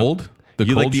What? Cold? The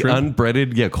you cold like the shrimp?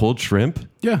 unbreaded, cold shrimp?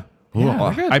 Yeah. Yeah,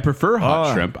 they're good. I prefer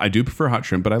hot shrimp. I do prefer hot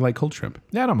shrimp, but I like cold shrimp.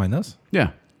 Yeah, I don't mind those.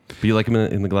 Yeah. But you like them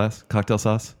in the glass? Cocktail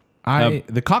sauce?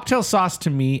 The cocktail sauce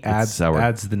to me sour.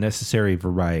 adds the necessary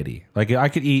variety. Like I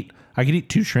could eat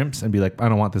 2 shrimps and be like, I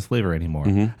don't want this flavor anymore.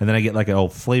 And then I get like a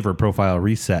flavor profile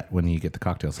reset when you get the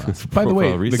cocktail sauce. By the way,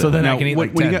 Profile reset. So then I now, can eat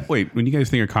like when 10. when you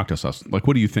guys think of cocktail sauce, like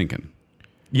what are you thinking?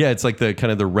 Yeah, it's like the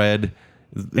kind of the red.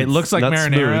 It looks like not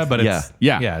marinara, smooth. but it's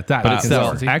Yeah. that But it's sour.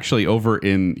 consistency. Actually, over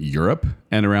in Europe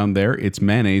and around there, it's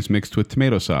mayonnaise mixed with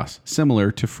tomato sauce, similar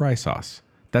to fry sauce.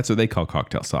 That's what they call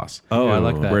cocktail sauce. Oh, I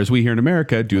like that. Whereas we here in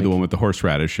America do the one with the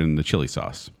horseradish and the chili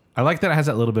sauce. I like that it has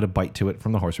that little bit of bite to it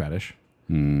from the horseradish.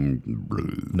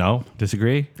 No,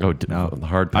 disagree. Oh, no.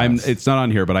 Hard pass. It's not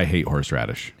on here, but I hate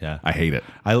horseradish. Yeah. I hate it.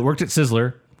 I worked at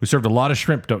Sizzler. We served a lot of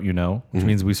shrimp, don't you know? Which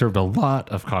means we served a lot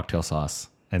of cocktail sauce,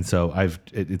 and so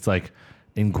it's like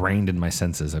ingrained in my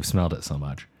senses. I've smelled it so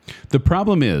much. The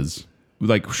problem is,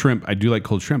 like shrimp, I do like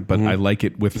cold shrimp, but I like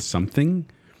it with something,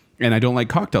 and I don't like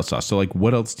cocktail sauce. So, like,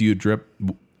 what else do you drip?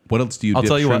 What else do you I'll dip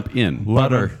tell you shrimp what. in?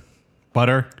 Butter.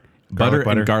 Butter,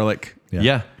 And garlic.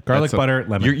 Yeah. garlic That's butter,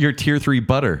 lemon. Your tier 3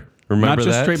 butter. Remember Not just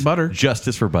that? straight butter.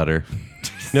 Justice for butter.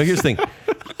 No, here's the thing.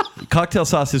 Cocktail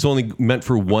sauce is only meant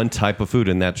for one type of food,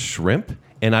 and that's shrimp.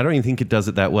 And I don't even think it does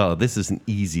it that well. This is an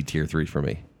easy tier 3 for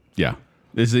me. Yeah.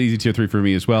 This is an easy tier 3 for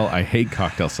me as well. I hate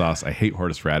cocktail sauce. I hate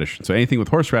horseradish. So anything with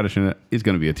horseradish in it is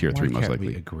going to be a tier 3 Why most can't we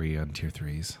likely. agree on tier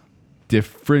 3s?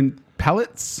 Different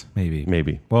palates?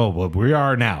 Maybe. Well, we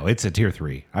are now. It's a tier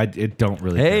 3. I don't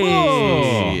really. Hey.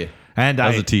 Care. And That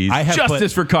was a tease. I have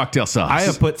Justice put, for cocktail sauce. I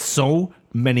have put so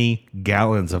many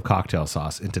gallons of cocktail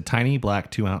sauce into tiny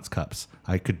black 2-ounce cups.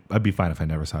 I'd be fine if I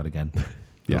never saw it again.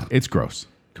 Yeah, it's gross.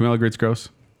 Camilla agrees it's gross.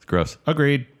 It's gross.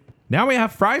 Agreed. Now we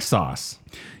have fry sauce.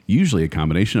 Usually a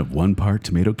combination of 1 part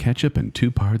tomato ketchup and 2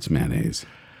 parts mayonnaise.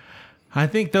 I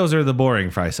think those are the boring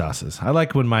fry sauces. I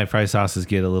like when my fry sauces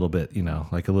get a little bit,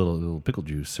 like a little pickle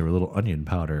juice or a little onion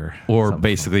powder. Or something.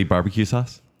 basically barbecue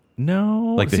sauce?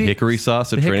 No. Like the hickory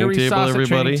sauce at the Training hickory Table, sauce at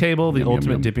everybody? Training Table, the Yum, yum,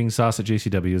 ultimate yum. dipping sauce at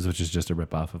JCW's, which is just a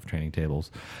ripoff of Training Tables.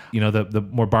 The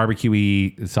more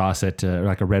barbecue-y sauce at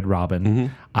like a Red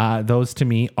Robin. Those to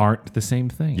me aren't the same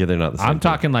thing. Yeah, they're not the same I'm thing.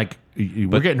 talking like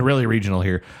we're getting really regional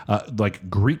here. Like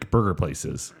Greek burger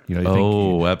places. You think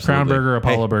absolutely. Crown Burger,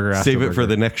 Apollo Hey, Burger. Save it for Afterburger.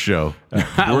 the next show. We're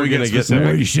get going to get specific.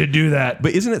 there. You should do that.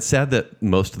 But isn't it sad that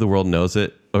most of the world knows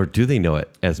it, or do they know it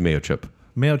as mayo chip?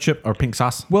 Mayo chip or pink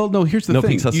sauce? Well, no, here's the No, thing.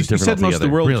 pink sauce You is different said most of the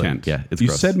altogether. world, Really? Kent. Yeah, it's You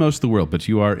gross. said most of the world, but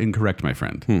you are incorrect, my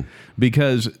friend.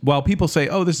 Because while people say,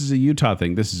 oh, this is a Utah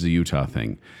thing, this is a Utah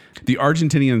thing, the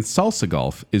Argentinian salsa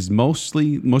golf is most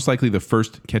likely the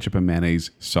first ketchup and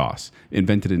mayonnaise sauce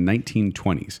invented in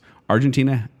 1920s.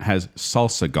 Argentina has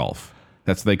salsa golf.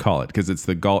 That's what they call it because it's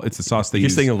the sauce they You're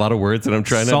use. saying a lot of words and I'm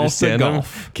trying to Salsa understand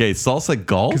golf. them. Okay, salsa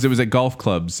golf? Because it was at golf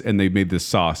clubs and they made this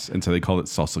sauce, and so they called it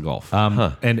salsa golf.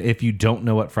 And if you don't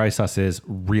know what fry sauce is,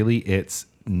 really it's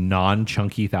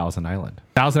non-chunky Thousand Island.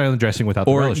 Thousand Island dressing without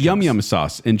the or relish yum juice. yum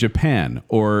sauce in Japan,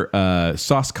 or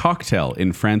sauce cocktail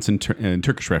in France and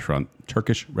Turkish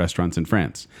restaurants in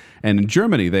France, and in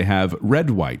Germany they have red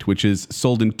white, which is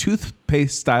sold in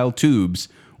toothpaste style tubes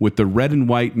with the red and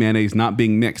white mayonnaise not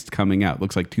being mixed coming out.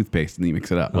 Looks like toothpaste, and then you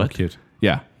mix it up. Oh, cute.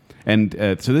 Yeah. And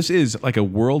so this is like a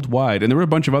worldwide, and there were a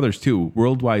bunch of others too,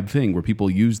 worldwide thing where people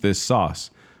use this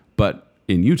sauce. But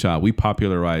in Utah, we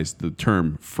popularized the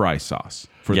term fry sauce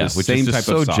for Yeah, the which same is type just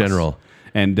of so sauce. general.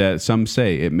 And some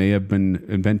say it may have been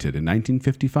invented in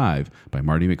 1955 by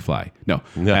Marty McFly. No,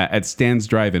 at Stan's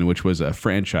Drive-In, which was a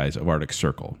franchise of Arctic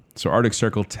Circle. So Arctic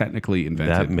Circle technically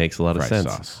invented That makes a lot of fry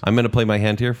sense. sauce. I'm going to play my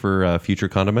hand here for future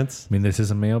condiments. I mean, this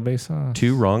is a mayo-based sauce.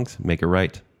 2 wrongs make it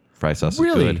right. Fry sauce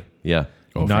Really? is good. Yeah.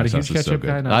 Oh, Not a fry huge sauce is so ketchup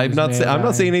good. guy. I'm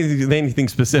not saying anything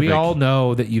specific. We all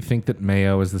know that you think that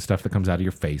mayo is the stuff that comes out of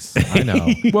your face. I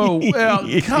know. Whoa, well,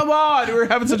 come on. We're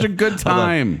having such a good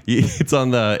time. It's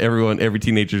on every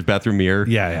teenager's bathroom mirror.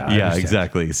 Yeah, I yeah, understand.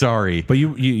 exactly. Sorry. But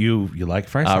you like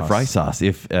fry sauce. Fry sauce.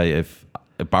 If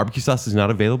barbecue sauce is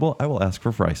not available, I will ask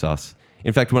for fry sauce.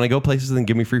 In fact, when I go places and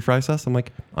give me free fry sauce, I'm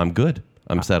like, I'm good.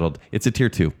 I'm settled. It's a tier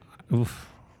 2. Oof.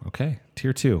 Okay,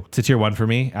 tier 2. It's a tier 1 for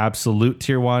me. Absolute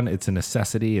tier 1. It's a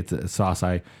necessity. It's a sauce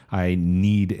I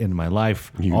need in my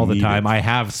life all the time. I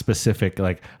have specific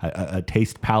like a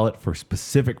taste palette for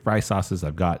specific fry sauces.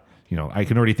 I've got, I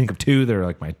can already think of 2 that are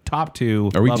like my top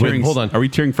 2. Are we tearing? Hold on. Are we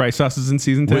tearing fry sauces in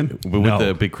season 10? With No.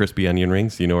 the big crispy onion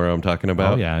rings, you know what I'm talking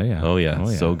about? Oh yeah. Oh yeah,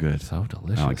 so good. So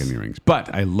delicious. I like onion rings,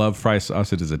 but I love fry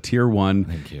sauce. It is a tier 1.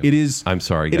 Thank you. It is. I'm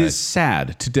sorry, It guys. is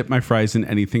sad to dip my fries in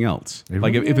anything else.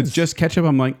 Like really if it's is. just ketchup,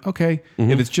 I'm like, okay.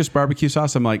 If it's just barbecue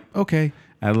sauce, I'm like, okay.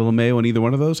 Add a little mayo in either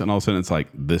one of those, and all of a sudden it's like,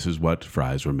 this is what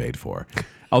fries were made for.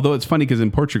 Although it's funny because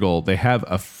in Portugal they have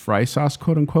a fry sauce,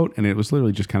 quote unquote, and it was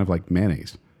literally just kind of like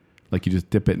mayonnaise. Like you just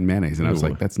dip it in mayonnaise, and I was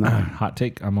like, that's not. Hot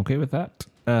take. I'm okay with that.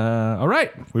 All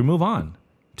right, we move on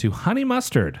to honey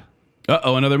mustard.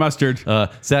 Another mustard.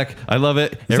 Zach, I love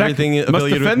it. Everything must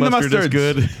affiliated with defend the mustard is mustards.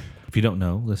 good. If you don't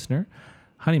know, listener,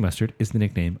 honey mustard is the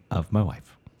nickname of my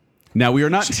wife. Now we are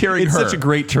not tiering It's her. such a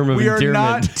great term of we endearment. We are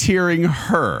not tiering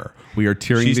her. We are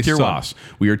tiering She's the tier sauce.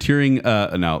 We are tiering.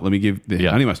 Now let me give the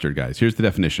Yeah. honey mustard, guys. Here's the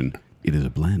definition. It is a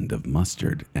blend of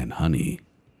mustard and honey.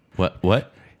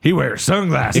 What? He wears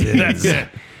sunglasses. That's it.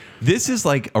 This is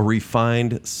like a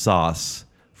refined sauce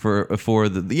for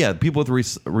the people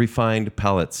with refined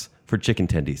palates for chicken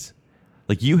tendies.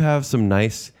 Like you have some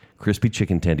nice crispy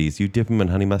chicken tendies. You dip them in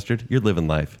honey mustard. You're living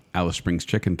life. Alice Springs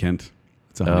chicken, Kent.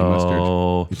 It's a honey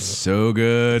mustard. It's so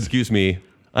good. Excuse me.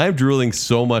 I'm drooling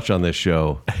so much on this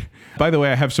show. By the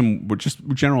way, I have some just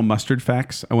general mustard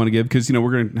facts I want to give because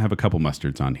we're going to have a couple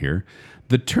mustards on here.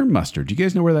 The term mustard. Do you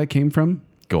guys know where that came from?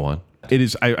 Go on. It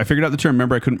is. I figured out the term.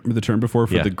 Remember, I couldn't remember the term before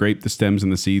for Yeah. the grape, the stems,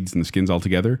 and the seeds and the skins all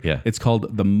together. Yeah. It's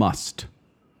called the must.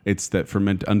 It's that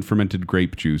unfermented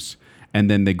grape juice, and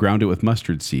then they ground it with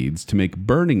mustard seeds to make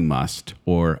burning must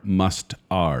or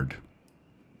mustard.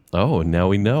 Oh, now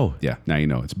we know. Yeah, now you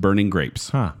know. It's burning grapes.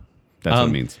 Huh. That's what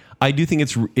it means. I do think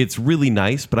it's really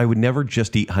nice, but I would never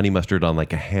just eat honey mustard on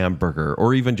like a hamburger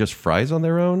or even just fries on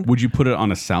their own. Would you put it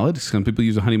on a salad? Some people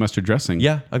use a honey mustard dressing.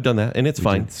 Yeah, I've done that, and it's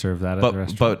fine. did serve that at the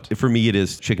restaurant. But for me, it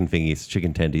is chicken fingies,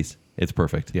 chicken tendies. It's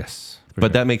perfect. Yes.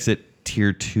 But that makes it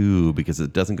tier 2 because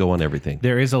it doesn't go on everything.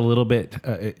 There is a little bit.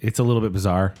 It's a little bit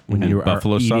bizarre when you are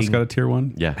Buffalo sauce eating- got a tier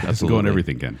 1? Yeah, It doesn't go on absolutely.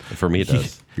 everything, Ken. For me, it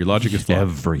does. Your logic is flawed.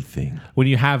 Everything. When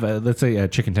you have, let's say, a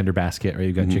chicken tender basket, or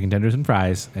you've got chicken tenders and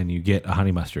fries, and you get a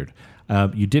honey mustard.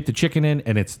 You dip the chicken in,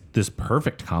 and it's this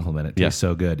perfect complement. It tastes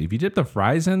so good. If you dip the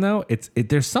fries in, though,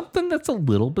 there's something that's a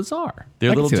little bizarre. They're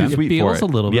a I can little see too that. sweet It feels for a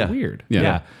it. little Yeah. bit weird. Yeah.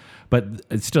 Yeah. But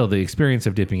it's still, the experience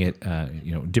of dipping it,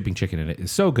 dipping chicken in it is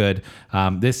so good.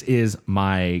 This is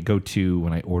my go-to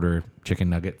when I order chicken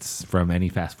nuggets from any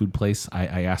fast food place.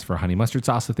 I ask for honey mustard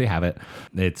sauce if they have it.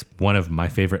 It's one of my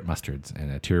favorite mustards,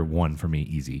 and a tier 1 for me,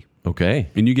 easy. Okay.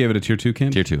 And you gave it a tier 2,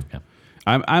 Ken? Tier 2. Yeah.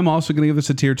 I'm also going to give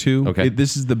this a tier 2. Okay.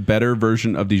 This is the better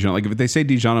version of Dijon. Like if they say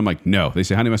Dijon, I'm like, no. They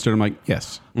say honey mustard, I'm like,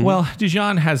 yes. Well,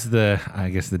 Dijon has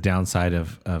the downside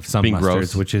of some Being mustards,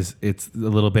 gross. which is it's a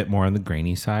little bit more on the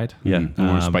grainy side. Yeah. The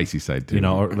more spicy side too.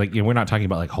 Or like we're not talking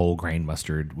about like whole grain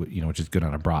mustard, which is good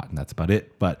on a brat, and that's about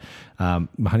it. But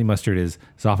honey mustard is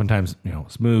oftentimes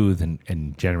smooth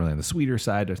and generally on the sweeter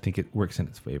side. I think it works in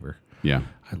its favor. Yeah.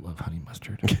 I love honey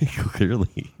mustard.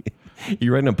 Clearly.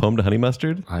 You writing a poem to honey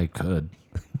mustard? I could.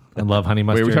 I love honey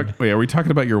Wait, mustard. are we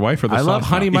talking about your wife or the I sauce love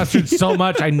honey now? mustard so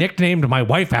much. I nicknamed my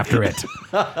wife after it.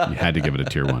 You had to give it a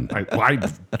tier 1.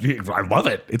 I love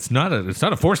it. It's not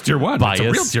a forced tier 1. It's a Bias.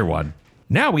 real tier 1.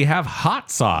 Now we have hot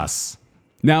sauce.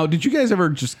 Now, did you guys ever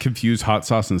just confuse hot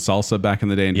sauce and salsa back in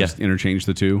the day and Yeah. just interchange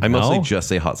the two? I mostly No. just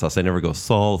say hot sauce. I never go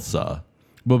salsa.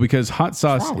 Well, because hot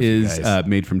sauce wrong with you is guys?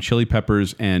 made from chili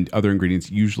peppers and other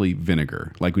ingredients, usually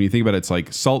vinegar. Like when you think about it, it's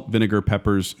like salt, vinegar,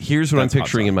 peppers. Here's what I'm That's hot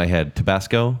picturing sauce. in my head.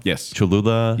 Tabasco? Yes.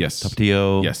 Cholula? Yes.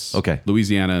 Tapatio? Yes. Okay.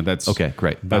 Louisiana. That's Okay,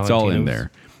 great. That's all in Valentino's.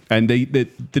 there. And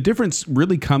the difference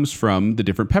really comes from the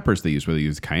different peppers they use, whether they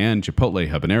use cayenne, chipotle,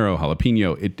 habanero,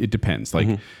 jalapeno. It depends.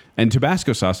 Like, and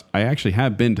Tabasco sauce, I actually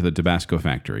have been to the Tabasco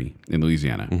factory in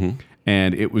Louisiana.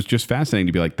 And it was just fascinating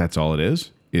to be like, that's all it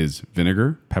is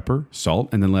vinegar, pepper, salt,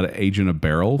 and then let it age in a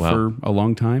barrel for a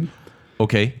long time.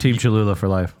 Okay. Team Cholula for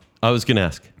life. I was going to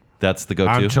ask. That's the go-to?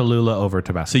 I'm Cholula over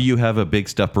Tabasco. So you have a big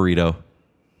stuffed burrito,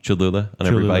 Cholula on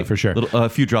every Cholula, bite? for sure. A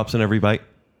few drops on every bite?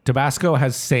 Tabasco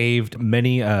has saved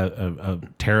many a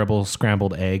terrible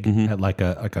scrambled egg at like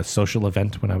a social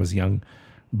event when I was young,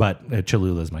 but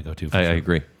Cholula is my go-to. I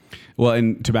agree. Well,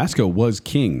 and Tabasco was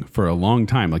king for a long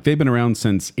time. Like they've been around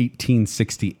since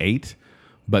 1868.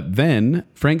 But then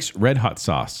Frank's Red Hot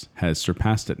sauce has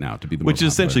surpassed it now to be the Which most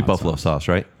is essentially popular hot buffalo sauce,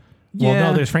 right? Well,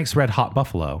 Yeah. no, there's Frank's Red Hot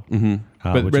Buffalo,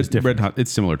 But which is different. Red Hot,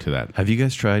 it's similar to that. Have you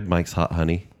guys tried Mike's hot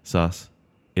honey sauce?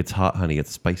 It's hot honey.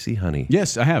 It's spicy honey.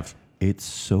 Yes, I have. It's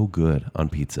so good on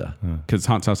pizza. Because it's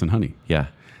hot sauce and honey. Yeah.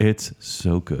 It's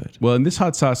so good. Well, in this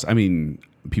hot sauce, I mean,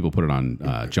 people put it on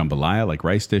jambalaya, like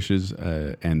rice dishes,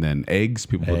 and then eggs.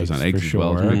 People put this on eggs for as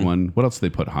well. It's a sure. big one. What else do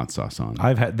they put hot sauce on?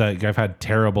 I've had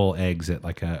terrible eggs at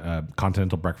like a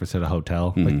continental breakfast at a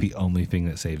hotel. Like the only thing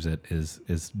that saves it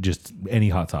is just any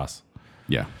hot sauce.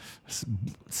 Yeah.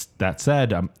 That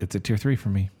said, it's a tier 3 for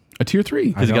me. A tier 3.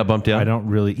 Because it got bumped down? I don't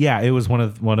really. Yeah, it was one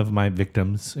of my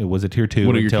victims. It was a tier 2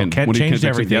 What are your until kin- Kent what are your changed kin-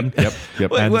 everything.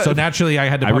 Yep. And Wait, so naturally, I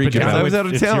had to I bump read it you, down. pal. I was out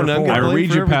of It's town. tier I'm 4. I getting read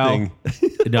blamed you, for pal.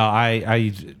 everything.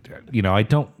 No, I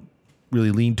don't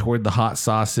really lean toward the hot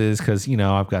sauces because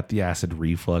I've got the acid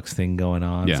reflux thing going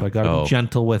on. Yeah. So I got to Oh. be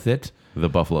gentle with it. The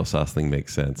buffalo sauce thing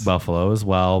makes sense. Buffalo as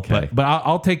well, Okay. but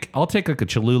I'll take like a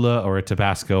Cholula or a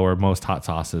Tabasco or most hot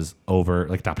sauces over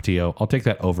like Tapatio. I'll take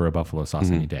that over a buffalo sauce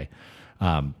any day.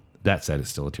 That said, it's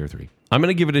still a tier 3. I'm going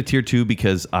to give it a tier 2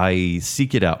 because I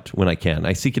seek it out when I can.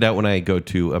 I seek it out when I go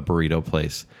to a burrito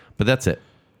place, but that's it.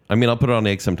 I mean, I'll put it on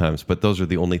eggs sometimes, but those are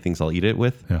the only things I'll eat it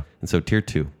with. Yeah. And so tier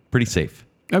 2, pretty safe.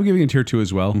 I'm giving it tier 2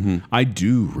 as well. I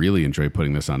do really enjoy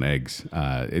putting this on eggs.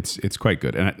 It's quite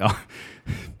good. And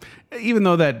even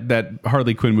though that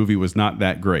Harley Quinn movie was not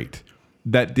that great,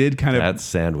 that did kind of... That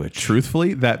sandwich.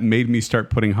 Truthfully, that made me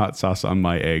start putting hot sauce on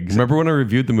my eggs. Remember when I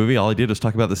reviewed the movie? All I did was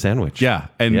talk about the sandwich. Yeah.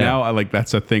 And Yeah. now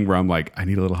that's a thing where I'm like, I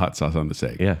need a little hot sauce on this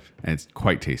egg. Yeah. And it's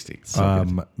quite tasty.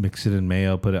 Mix it in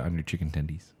mayo, put it on your chicken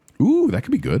tendies. Ooh, that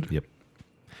could be good. Yep.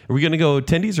 Are we going to go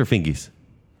tendies or fingies?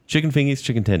 Chicken fingies,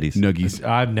 chicken tendies. Nuggies.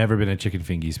 I've never been a chicken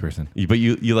fingies person. But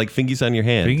you like fingies on your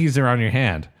hand. Fingies are on your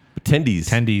hand.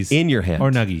 Tendies in your hand. Or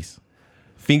nuggies.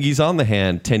 Fingies on the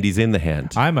hand, tendies in the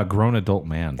hand. I'm a grown adult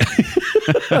man,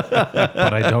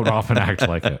 but I don't often act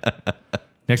like it.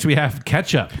 Next, we have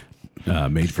ketchup.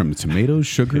 Made from tomatoes,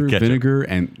 sugar, Ketchup. vinegar,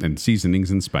 and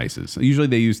seasonings and spices. Usually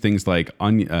they use things like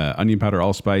onion powder,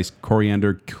 allspice,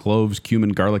 coriander, cloves, cumin,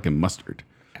 garlic, and mustard.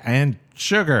 And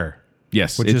sugar.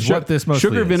 Yes. Which it's is what this mostly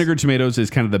Sugar, is. vinegar, tomatoes is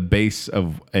kind of the base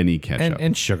of any ketchup.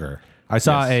 And sugar. I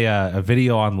saw a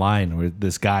video online where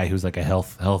this guy who's like a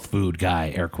health food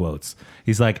guy, air quotes.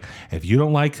 He's like, if you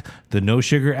don't like the no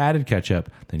sugar added ketchup,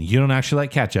 then you don't actually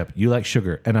like ketchup. You like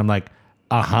sugar. And I'm like,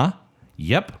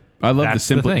 yep. I love That's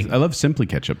the thing. I love Simply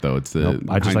ketchup though. It's the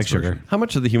I just Heinz like sugar. version. How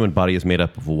much of the human body is made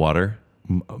up of water?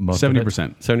 Most of it.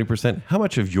 70%. 70%? How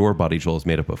much of your body, Joel, is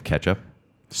made up of ketchup?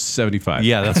 75.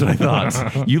 Yeah, that's what I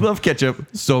thought. You love ketchup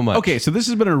so much. Okay, so this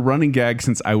has been a running gag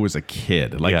since I was a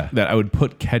kid. Yeah. That I would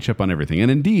put ketchup on everything. And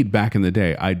indeed, back in the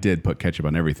day, I did put ketchup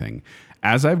on everything.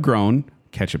 As I've grown,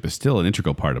 ketchup is still an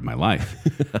integral part of my life.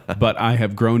 But I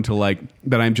have grown to like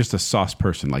that I'm just a sauce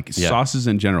person. Like sauces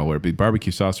in general, whether it be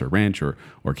barbecue sauce or ranch or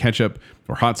ketchup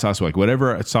or hot sauce, like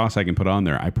whatever sauce I can put on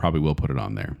there, I probably will put it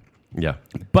on there. Yeah.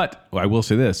 But I will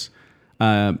say this,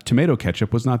 tomato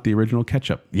ketchup was not the original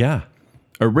ketchup. Yeah.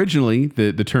 Originally,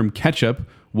 the term ketchup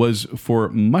was for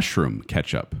mushroom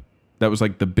ketchup. That was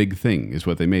like the big thing, is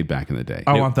what they made back in the day.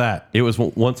 I want that. It was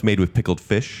once made with pickled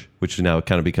fish, which has now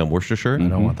kind of become Worcestershire. I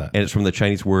don't want that. And it's from the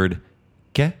Chinese word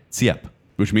ketchup.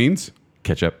 Which means?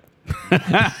 Ketchup.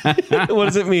 What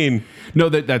does it mean? No,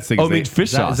 that's the Oh, it means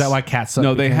fish sauce. Is that why cats?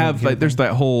 No, they have like there's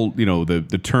that whole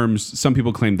the terms. Some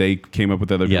people claim they came up with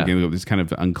that. Other people came up with. It's kind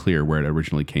of unclear where it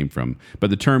originally came from.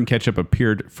 But the term ketchup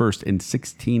appeared first in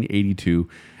 1682,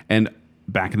 and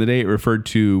back in the day, it referred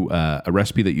to a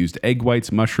recipe that used egg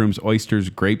whites, mushrooms, oysters,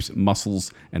 grapes,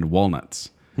 mussels, and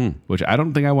walnuts. Which I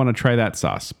don't think I want to try that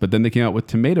sauce. But then they came out with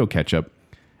tomato ketchup.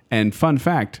 And fun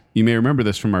fact, you may remember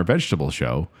this from our vegetable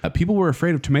show. People were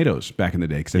afraid of tomatoes back in the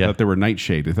day because they thought they were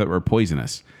nightshade. They thought they were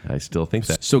poisonous. I still think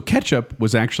that. So ketchup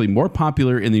was actually more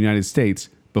popular in the United States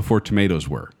before tomatoes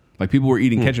were. Like people were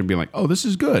eating ketchup and being like, "Oh, this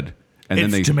is good." And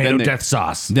It's tomato death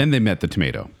sauce. Then they met the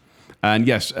tomato. And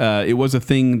yes, it was a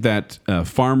thing that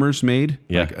farmers made.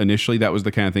 Yeah. Like initially, that was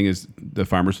the kind of thing is the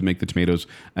farmers would make the tomatoes,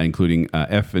 including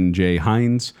F and J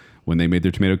Heinz when they made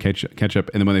their tomato ketchup.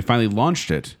 And then when they finally launched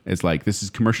it, it's like, this is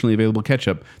commercially available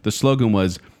ketchup. The slogan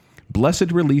was,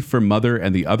 "Blessed relief for mother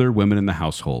and the other women in the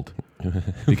household,"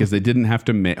 because they didn't have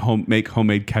to make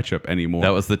homemade ketchup anymore. That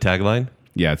was the tagline?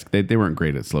 Yeah, they weren't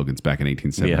great at slogans back in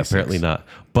 1876. Yeah, apparently not.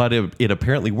 But it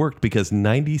apparently worked because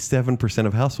 97%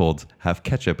 of households have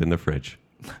ketchup in the fridge.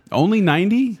 Only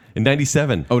 90? In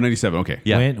 97. Oh, 97. Okay.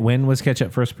 Yeah. When was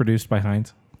ketchup first produced by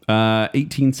Heinz?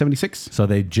 1876. So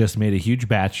they just made a huge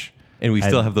batch. And we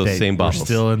still have those same bottles. We're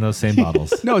still in those same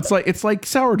bottles. No, it's like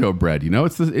sourdough bread.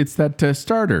 It's that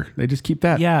starter. They just keep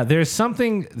that. Yeah, there's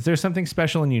something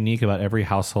special and unique about every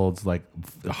household's like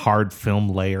hard film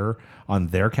layer on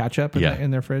their ketchup in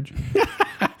their fridge.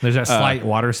 There's that slight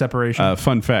water separation.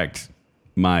 Fun fact: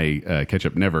 my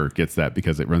ketchup never gets that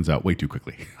because it runs out way too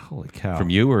quickly. Holy cow! From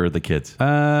you or the kids?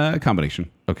 A combination.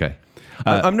 Okay.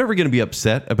 I'm never going to be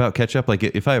upset about ketchup. Like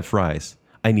if I have fries,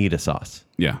 I need a sauce.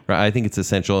 Yeah. Right? I think it's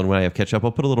essential. And when I have ketchup,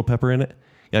 I'll put a little pepper in it.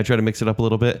 Yeah, I try to mix it up a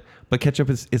little bit. But ketchup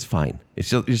is fine. It's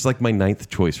just like my 9th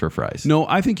choice for fries. No,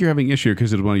 I think you're having issue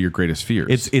because it's one of your greatest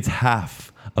fears. It's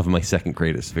half of my second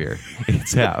greatest fear.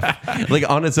 It's half. Like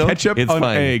on its own, Ketchup it's on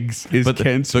fine. eggs is but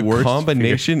Kent's the worst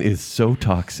combination is so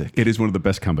toxic. It is one of the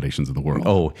best combinations in the world.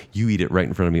 Oh, you eat it right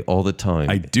in front of me all the time.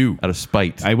 I do. Out of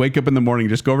spite. I wake up in the morning,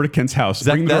 just go over to Kent's house,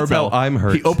 Zack, ring the that's doorbell. how I'm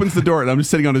hurt. He opens the door, and I'm just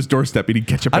sitting on his doorstep eating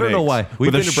ketchup. I and don't know eggs why.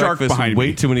 We've with a been to shark breakfast behind way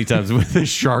me. too many times with a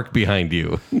shark behind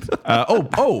you.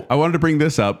 I wanted to bring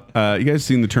this up. You guys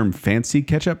seen the term fancy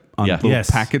ketchup on Yeah. little Yes.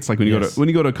 packets? Like when you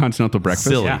go to a continental breakfast,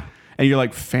 Silly. Yeah. and you're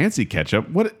like, fancy ketchup?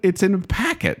 What? It's in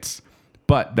packets.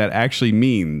 But that actually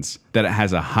means that it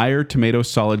has a higher tomato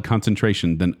solid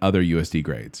concentration than other USD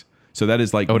grades. So that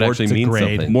is like Oh, it actually means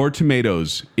grade. something. more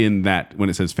tomatoes in that when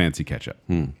it says fancy ketchup.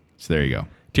 So there you go.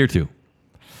 Tier 2.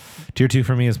 Tier 2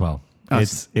 for me as well.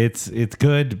 It's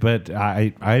good, but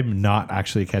I'm not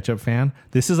actually a ketchup fan.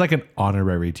 This is like an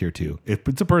honorary tier 2.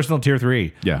 It's a personal tier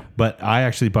 3. Yeah. But I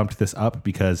actually bumped this up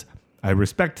because I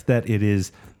respect that it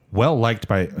is well liked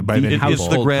by It many It's people.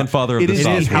 the grandfather of It the is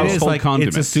sauce. the household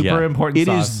condiment. It's a super Yeah. important It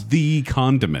sauce. is the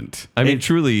condiment. I mean,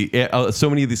 truly, so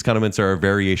many of these condiments are a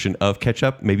variation of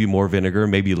ketchup, maybe more vinegar,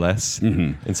 maybe less.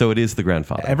 And so it is the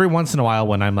grandfather. Every once in a while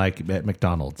when I'm like at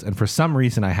McDonald's and for some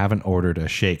reason I haven't ordered a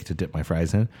shake to dip my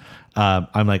fries in,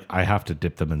 I'm like, I have to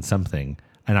dip them in something.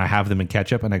 And I have them in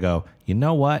ketchup and I go, you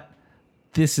know what?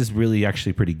 This is really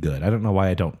actually pretty good. I don't know why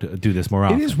I don't do this more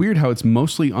often. It is weird how it's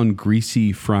mostly on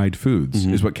greasy fried foods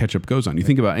is what ketchup goes on. You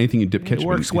think about anything you dip ketchup It in,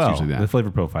 works it's well. usually that. The flavor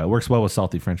profile. It works well with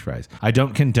salty French fries. I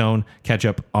don't condone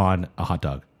ketchup on a hot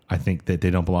dog. I think that they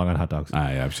don't belong on hot dogs.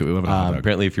 I absolutely love it on a hot dog.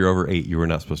 Apparently, if you're over 8, you were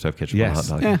not supposed to have ketchup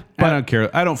Yes. on a hot dog. I don't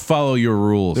care. I don't follow your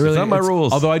rules. It's not my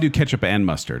rules. Although I do ketchup and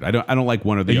mustard. I don't like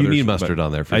one or the You other. need mustard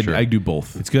on there for sure. I do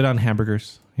both. It's good on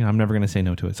hamburgers. You know, I'm never going to say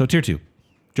no to it. So tier 2.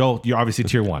 Joel, you're obviously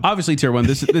tier 1. Obviously, tier 1.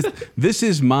 This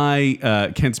is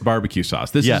my Kent's barbecue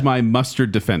sauce. This is my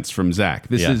mustard defense from Zack.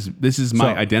 This is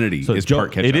my identity. so is Joel,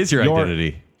 part ketchup. It is your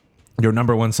identity. Your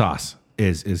number one sauce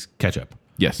is ketchup.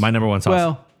 Yes. My number one sauce.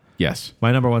 Well, yes.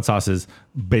 My number one sauce is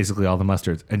basically all the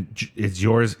mustards. And is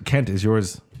yours, Kent, is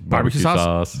yours barbecue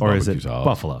sauce? Or is it Barbecue sauce.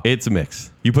 buffalo? It's a mix.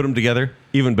 You put them together,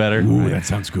 even better. Ooh, that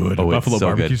sounds good. Oh, it's Buffalo so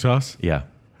barbecue good. sauce. Yeah.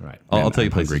 Right. I'll Man, tell you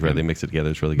I'm places hungry where again. they mix it together.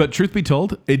 It's really good. But truth be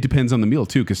told, it depends on the meal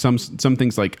too. Because some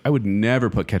things like I would never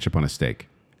put ketchup on a steak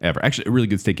ever. Actually, a really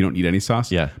good steak you don't need any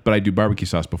sauce. Yeah. But I do barbecue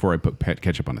sauce before I put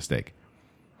ketchup on a steak.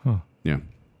 Huh. Yeah.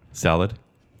 Salad,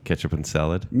 ketchup and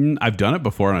salad. I've done it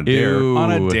before on a dare. Ew.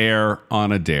 On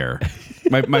a dare.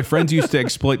 My friends used to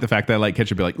exploit the fact that I like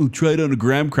ketchup. Be like, ooh, try it on a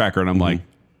graham cracker, and I'm like,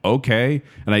 okay.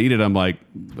 And I eat it. I'm like,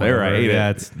 there, I ate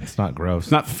Yeah, it. it's not gross.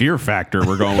 It's not Fear Factor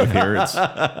we're going with here.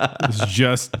 It's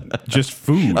just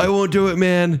food. I won't do it,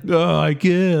 man. Oh, I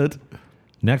get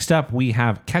Next up, we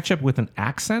have ketchup with an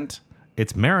accent.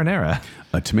 It's marinara.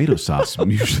 a tomato sauce,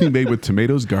 usually made with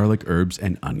tomatoes, garlic, herbs,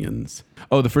 and onions.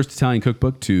 Oh, the first Italian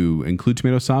cookbook to include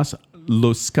tomato sauce,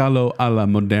 Lo Scalo alla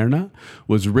Moderna,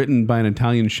 was written by an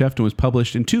Italian chef and was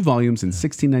published in 2 volumes in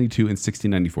 1692 and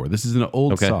 1694. This is an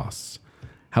old sauce.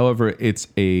 However, it's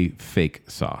a fake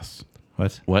sauce.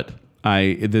 What?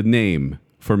 The name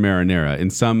for marinara in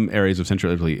some areas of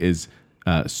central Italy is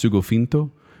sugo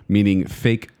finto, meaning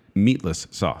fake meatless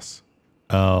sauce.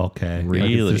 Oh, okay.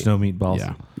 Really? There's no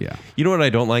meatballs. Yeah. You know what I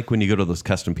don't like when you go to those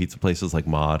custom pizza places like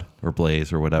Mod or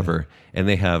Blaze or whatever, and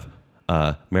they have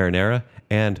marinara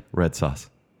and red sauce.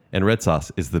 And red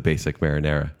sauce is the basic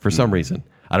marinara for some reason.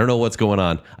 I don't know what's going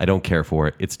on. I don't care for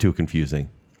it. It's too confusing.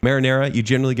 Marinara, you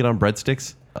generally get on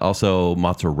breadsticks, also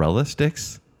mozzarella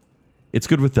sticks. It's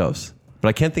good with those, but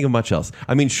I can't think of much else.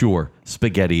 I mean, sure,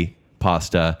 spaghetti,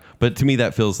 pasta, but to me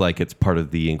that feels like it's part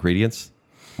of the ingredients.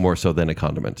 more so than a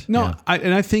condiment. No,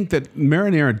 I think that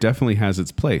marinara definitely has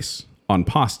its place on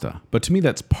pasta, but to me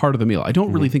that's part of the meal. I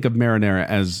don't really think of marinara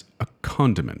as a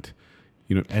condiment.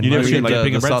 You know, And You never get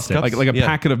dipping the a sauce breadstick. cups? like a Yeah.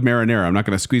 packet of marinara. I'm not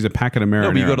going to squeeze a packet of marinara.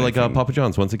 No, but you go to on like anything. Papa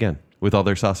John's once again with all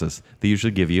their sauces. They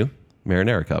usually give you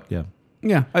marinara cup. Yeah.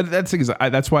 Yeah,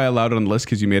 that's why I allowed it on the list,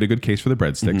 because you made a good case for the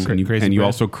breadsticks, and Crazy you bread.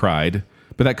 also cried.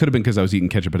 But that could have been because I was eating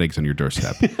ketchup and eggs on your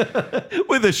doorstep.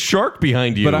 With a shark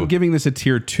behind you. But I'm giving this a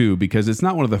tier 2 because it's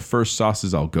not one of the first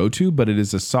sauces I'll go to, but it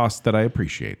is a sauce that I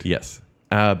appreciate. Yes.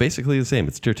 Basically the same.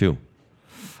 It's tier 2.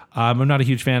 I'm not a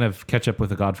huge fan of ketchup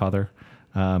with a Godfather.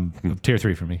 Tier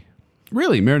 3 for me.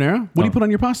 Really, marinara? What do you put on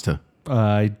your pasta?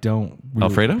 I don't really,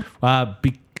 Alfredo?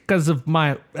 Because of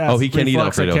my he can't eat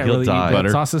reflux, I Alfredo. can't He'll really die. eat Butter.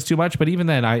 sauces too much. But even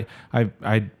then, I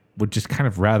would just kind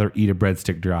of rather eat a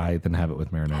breadstick dry than have it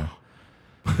with marinara.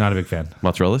 Not a big fan.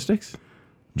 Mozzarella sticks?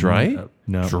 Dry?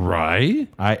 No. Dry?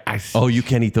 I Oh, you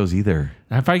can't eat those either.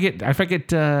 if I get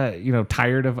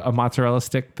tired of a mozzarella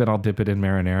stick, then I'll dip it in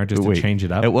marinara just to change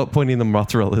it up. At what point in the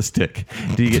mozzarella stick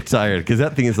do you get tired? Because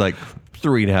that thing is like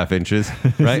 3.5 inches,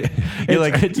 right? You're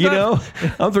like, it's not-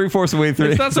 I'm 3/4 away through.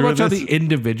 It's not so through much on this. the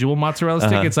individual mozzarella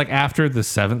stick. It's like after the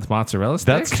 7th mozzarella stick.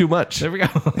 That's too much. There we go.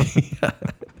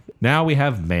 Now we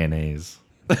have mayonnaise.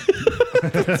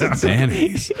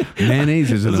 Mayonnaise.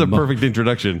 Mayonnaise is This is a perfect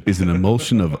introduction. is an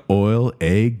emulsion of oil,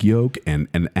 egg yolk, and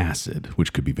an acid,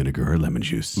 which could be vinegar or lemon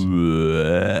juice.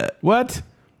 What?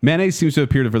 Mayonnaise seems to have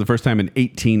appeared for the first time in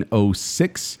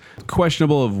 1806.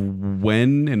 Questionable of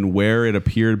when and where it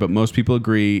appeared, but most people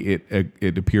agree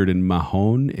it appeared in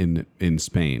Mahon in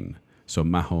Spain. So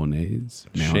mayonnaise.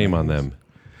 Shame on them.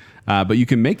 But you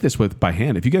can make this by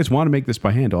hand. If you guys want to make this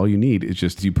by hand, all you need is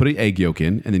just you put an egg yolk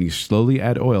in, and then you slowly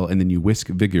add oil, and then you whisk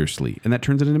vigorously, and that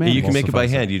turns it into mayonnaise. You can make it by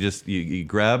hand. You just you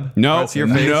grab No, parts of your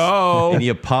face, no. and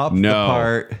you pop the No.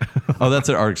 part. Oh, that's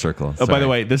an Arctic Circle. Oh, by Sorry. the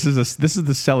way, this is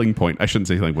the selling point. I shouldn't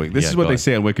say selling point. This Yeah, is what go they ahead.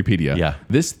 say on Wikipedia. Yeah.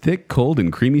 This thick, cold,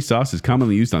 and creamy sauce is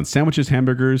commonly used on sandwiches,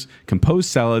 hamburgers, composed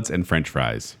salads, and French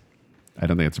fries. I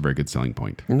don't think that's a very good selling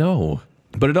point. No.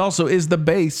 But it also is the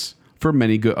base for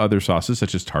many good other sauces,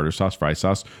 such as tartar sauce, fry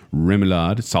sauce,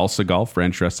 remoulade, salsa golf,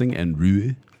 ranch dressing, and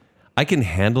roux. I can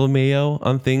handle mayo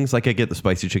on things. Like I get the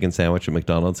spicy chicken sandwich at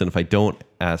McDonald's, and if I don't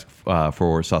ask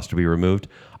for sauce to be removed,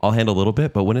 I'll handle a little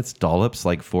bit. But when it's dollops,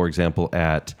 like for example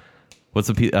at what's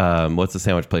the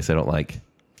sandwich place I don't like?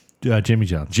 Jimmy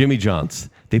John's. Jimmy John's.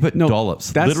 They put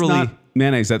dollops. That's Literally, not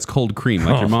mayonnaise. That's cold cream,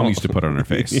 like your mom used to put on her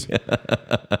face.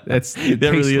 That's that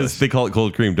really is. tasteless. They call it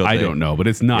cold cream, don't I they? don't know, but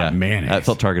it's not mayonnaise. I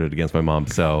felt targeted against my mom.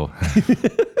 So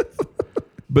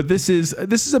But this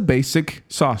is a basic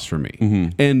sauce for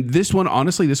me. And this one,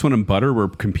 honestly, this one and butter were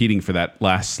competing for that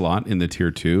last slot in the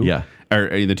tier 2. Yeah. Or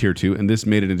in the tier 2. And this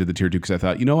made it into the tier 2 because I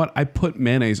thought, you know what? I put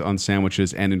mayonnaise on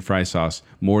sandwiches and in fry sauce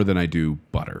more than I do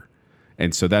butter.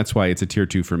 And so that's why it's a tier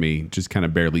 2 for me, just kind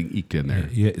of barely eked in there.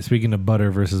 Yeah, speaking of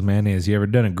butter versus mayonnaise, you ever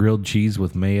done a grilled cheese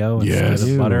with mayo instead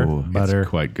of butter? Ew. Butter. It's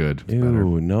quite good. It's ew, better.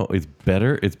 no, it's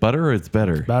better. It's butter or it's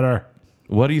better. Butter.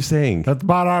 What are you saying? That's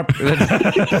butter.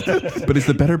 But is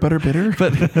the better butter bitter?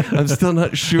 But I'm still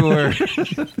not sure.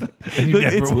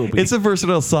 never will be. It's a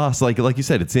versatile sauce. Like you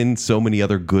said, it's in so many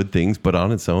other good things, but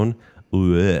on its own,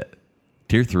 bleh.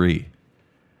 Tier 3.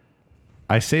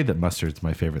 I say that mustard's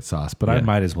my favorite sauce, but I Yeah.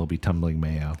 might as well be tumbling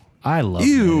mayo. I love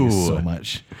Ew. mayo so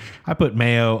much. I put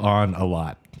mayo on a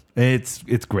lot. It's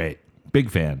great. Big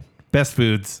fan. Best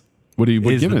foods. What do you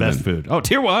Is give the it best then? food. Oh,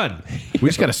 tier 1. We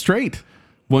just got a straight.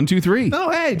 1, 2, 3. Oh,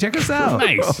 hey, check us out.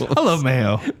 Nice. I love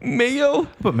mayo. Mayo? I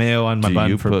put mayo on my Do bun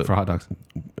you for put- hot dogs.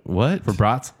 What? For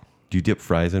brats. Do you dip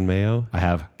fries in mayo? I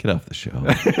have. Get off the show.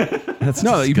 That's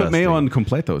No, you put mayo disgusting. on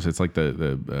completos. It's like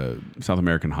the South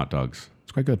American hot dogs.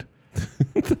 It's quite good.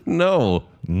 No.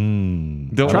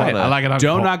 Don't Try want it. that. I like it on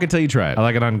Don't corn. knock it till you try it. I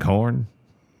like it on corn.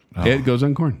 It goes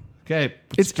on corn. Okay.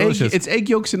 It's delicious. egg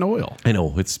yolks and oil. I know,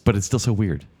 but it's still so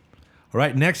weird. All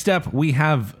right, next up we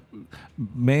have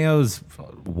Mayo's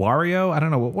Wario. I don't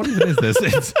know what even is this.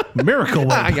 It's Miracle Whip.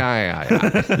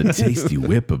 The tasty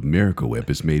whip of Miracle Whip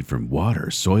is made from water,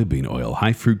 soybean oil,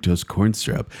 high fructose corn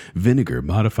syrup, vinegar,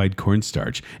 modified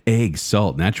cornstarch, eggs,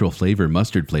 salt, natural flavor,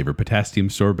 mustard flavor, potassium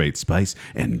sorbate, spice,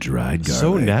 and dried garlic.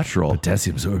 So natural.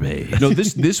 Potassium sorbate. No,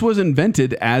 this was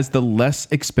invented as the less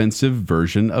expensive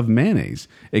version of mayonnaise.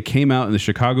 It came out in the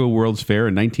Chicago World's Fair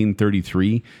in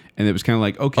 1933, and it was kind of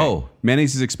like, okay,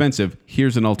 mayonnaise is expensive.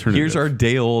 Here's an alternative. Here's our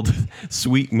day old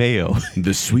sweet mayo.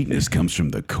 The sweetness comes from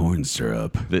the corn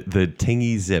syrup. The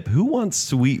tangy zip. Who wants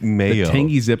sweet mayo? The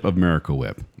tangy zip of Miracle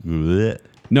Whip. Blech.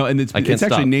 No, and it's can't actually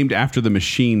stop. named after the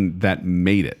machine that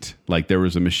made it. Like there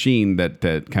was a machine that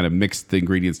kind of mixed the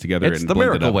ingredients together It's and the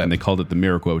blended Miracle it up, Whip. and they called it the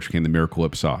Miracle Whip, which became the Miracle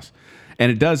Whip sauce.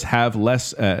 And it does have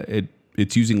less,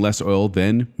 it's using less oil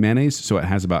than mayonnaise, so it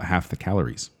has about half the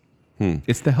calories.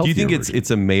 It's the Do healthier you think version. it's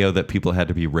a mayo that people had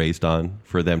to be raised on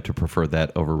for them to prefer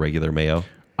that over regular mayo?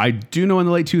 I do know in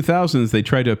the late 2000s, they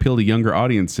tried to appeal to younger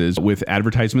audiences with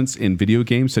advertisements in video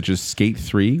games such as Skate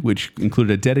 3, which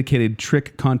included a dedicated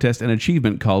trick contest and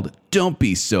achievement called Don't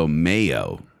Be So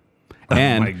Mayo.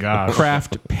 And my gosh.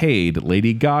 Kraft paid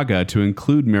Lady Gaga to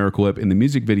include Miracle Whip in the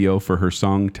music video for her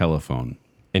song Telephone.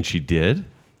 And she did?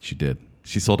 She did.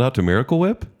 She sold out to Miracle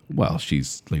Whip? Well,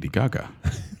 she's Lady Gaga.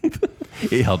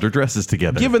 It held her dresses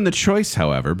together. Given the choice,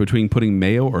 however, between putting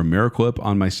mayo or Miracle Whip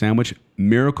on my sandwich,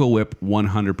 Miracle Whip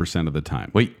 100% of the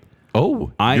time. Wait.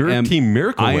 Oh, you're Team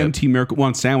Miracle Whip. I am Team Miracle Whip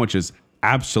on sandwiches.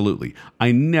 Absolutely.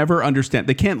 I never understand.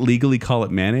 They can't legally call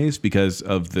it mayonnaise because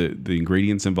of the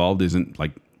ingredients involved isn't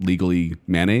like legally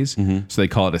mayonnaise. So they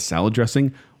call it a salad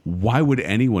dressing. Why would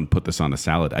anyone put this on a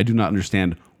salad? I do not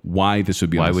understand why this would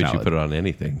be on a salad. Why would you put it on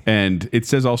anything? And it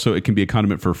says also it can be a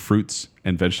condiment for fruits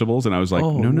and vegetables. And I was like,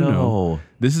 no. no.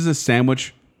 This is a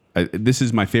sandwich. This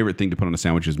is my favorite thing to put on a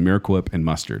sandwich is Miracle Whip and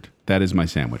mustard. That is my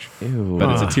sandwich. Ew.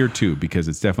 But it's a tier 2 because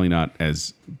it's definitely not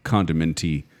as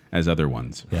condimenty as other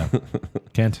ones. Yeah.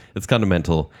 Kent? It's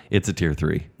condimental. It's a tier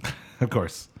 3. Of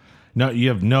course. No, you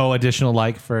have no additional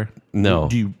like for... No.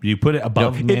 Do you put it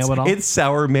above mayo at all? It's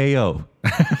sour mayo.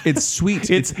 It's sweet.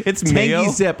 It's tangy mayo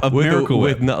zip of with Miracle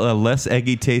Whip. with a less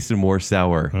eggy taste and more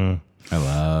sour. I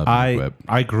love Miracle Whip.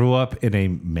 I grew up in a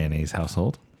mayonnaise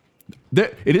household.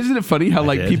 Isn't it funny how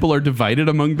did. people are divided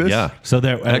among this? Yeah. So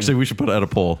there Actually, we should put out a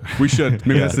poll. We should.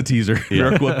 Maybe that's the teaser.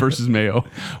 Miracle Whip versus mayo.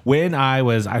 when I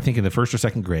was, I think, in the first or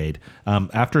second grade,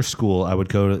 after school, I would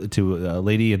go to a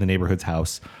lady in the neighborhood's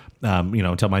house,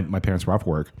 until my parents were off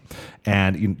work,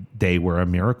 and they were a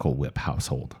Miracle Whip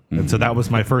household. And so that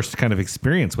was my first kind of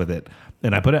experience with it.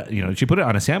 And I put it, she put it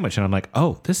on a sandwich, and I'm like,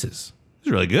 oh, this is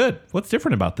really good. What's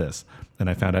different about this? And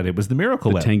I found out it was the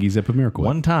Miracle Whip. Tangy zip of Miracle Whip.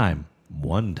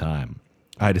 One time,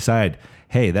 I decide,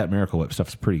 hey, that Miracle Whip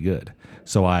stuff's pretty good.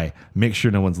 So I make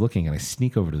sure no one's looking, and I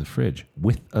sneak over to the fridge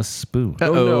with a spoon.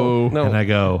 Oh, no. And I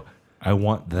go, I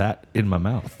want that in my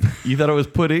mouth. You thought it was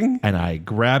pudding? And I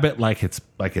grab it like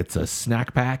it's a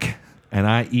snack pack, and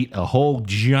I eat a whole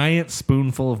giant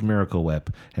spoonful of Miracle Whip.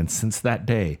 And since that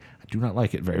day, I do not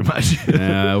like it very much.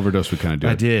 Overdose would kind of do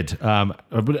it. I did.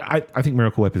 But I think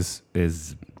Miracle Whip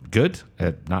is good.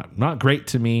 Not great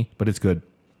to me, but it's good.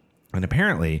 And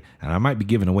apparently, and I might be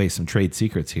giving away some trade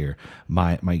secrets here,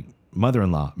 my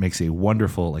mother-in-law makes a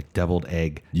wonderful deviled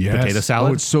egg potato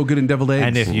salad. Oh, it's so good in deviled eggs.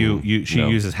 And if she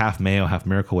uses half mayo, half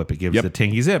Miracle Whip, it gives the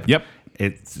tangy zip. Yep.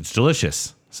 It's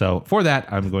delicious. So for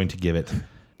that, I'm going to give it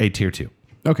a tier 2.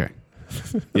 Okay.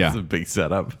 Yeah. That's a big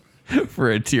setup for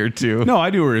a tier 2. No, I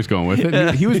knew where he was going with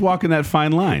it. He was walking that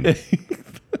fine line.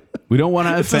 We don't want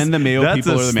to offend the mayo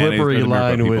people or the mayonnaise. That's a slippery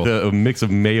line with people. a mix of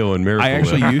mayo and Miracle I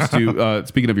actually Whip. used to,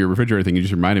 speaking of your refrigerator thing, you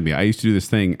just reminded me, I used to do this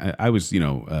thing. I was,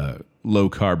 low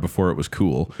carb before it was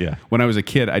cool. Yeah. When I was a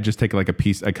kid, I'd just take I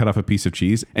cut off a piece of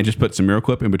cheese and just put some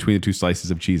Miracle Whip in between the 2 slices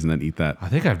of cheese and then eat that. I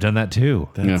think I've done that too.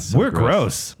 That's so We're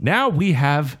gross. Now we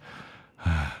have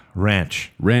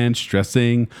ranch. Ranch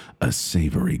dressing, a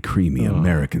savory, creamy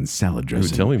American salad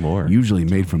dressing. tell me more. Usually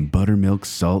made from buttermilk,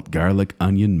 salt, garlic,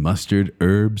 onion, mustard,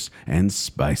 herbs, and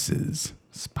spices.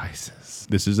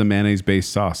 This is a mayonnaise-based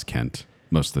sauce, Kent,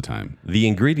 most of the time. The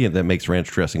ingredient that makes ranch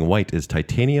dressing white is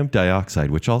titanium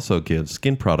dioxide, which also gives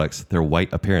skin products their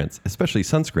white appearance, especially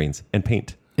sunscreens and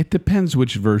paint. It depends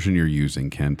which version you're using,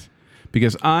 Kent,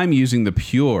 because I'm using the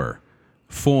pure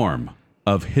form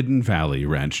of Hidden Valley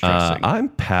ranch dressing. I'm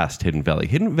past Hidden Valley.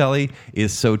 Hidden Valley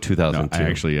is so 2002. I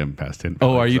actually am past Hidden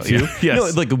Valley. Oh, are you too?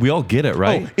 Yes. No, we all get it,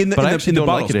 right? But I actually don't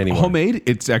like it anymore. Homemade,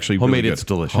 it's actually Homemade, really good. it's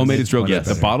delicious. Homemade, it's real Yes.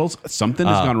 good. The bottles, something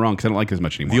has gone wrong because I don't like it as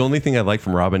much anymore. The only thing I like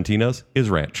from Rob and Tino's is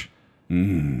ranch.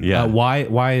 Yeah.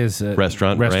 Why is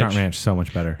Restaurant ranch so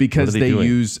much better? because What are they they doing?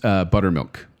 use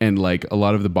buttermilk, and a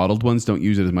lot of the bottled ones don't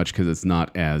use it as much because it's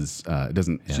not as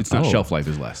it's not shelf life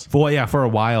is less. For a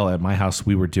while at my house,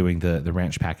 we were doing the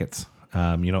ranch packets.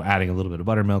 Adding a little bit of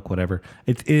buttermilk, whatever.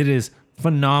 It is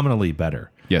phenomenally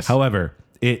better. Yes. However,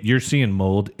 you're seeing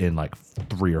mold in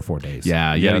 3 or 4 days.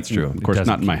 Yeah, that's true. Of course,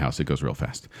 doesn't not in my house. It goes real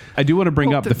fast. I do want to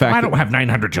bring up the fact I that don't have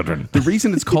 900 children. the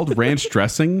reason it's called ranch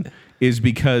dressing is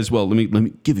because, let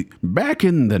me give you. Back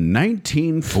in the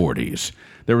 1940s,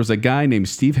 there was a guy named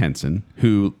Steve Henson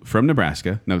who, from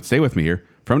Nebraska, now stay with me here,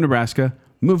 from Nebraska,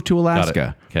 moved to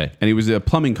Alaska. Okay. And he was a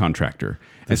plumbing contractor.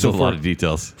 And There's a lot of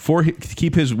details. to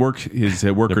keep his workers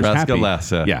Nebraska, happy.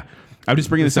 Alaska. Yeah. I'm just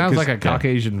bringing It this up sounds 'cause- like a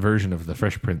Caucasian version of the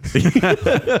Fresh Prince.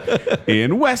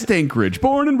 in West Anchorage,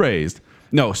 born and raised.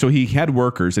 No, so he had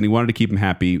workers and he wanted to keep them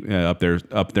happy up there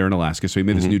in Alaska. So he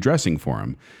made this new dressing for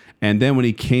them. And then when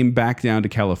he came back down to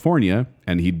California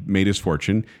and he made his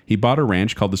fortune, he bought a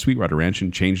ranch called the Sweetwater Ranch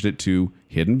and changed it to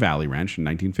Hidden Valley Ranch in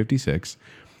 1956.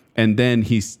 And then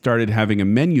he started having a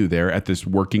menu there at this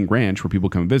working ranch where people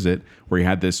come visit, where he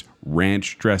had this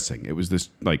ranch dressing. It was this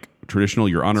like traditional,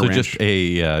 you're on a ranch. So just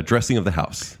a dressing of the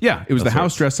house. Yeah, it was the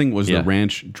house dressing was Yeah. the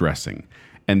ranch dressing.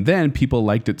 And then people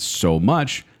liked it so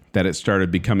much that it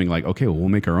started becoming like, okay, well, we'll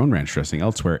make our own ranch dressing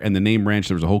elsewhere. And the name ranch,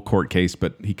 there was a whole court case,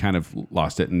 but he kind of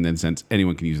lost it. And then since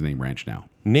anyone can use the name ranch now.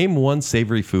 Name one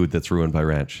savory food that's ruined by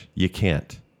ranch. You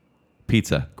can't.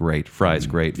 Pizza, great. Fries,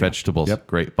 great. Vegetables, Yep.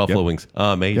 great. Buffalo wings,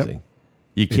 amazing.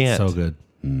 You can't. It's so good.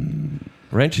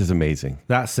 Ranch is amazing.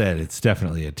 That said, it's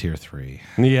definitely a tier 3.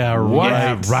 Yeah,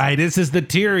 Yeah, right. This is the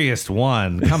tieriest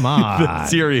one. Come on.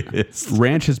 Serious.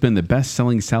 Ranch has been the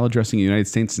best-selling salad dressing in the United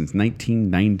States since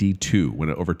 1992 when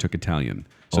it overtook Italian.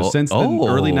 So since the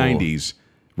early 90s,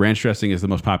 ranch dressing is the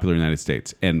most popular in the United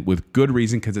States. And with good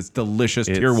reason, because it's delicious.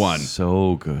 Tier 1.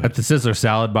 So good. At the Sizzler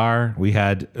salad bar, we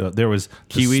had there was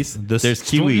Kiwis? There's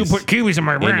kiwis You put kiwis in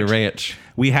my ranch. In the ranch.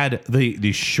 We had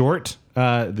the short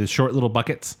little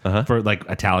buckets for like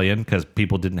Italian because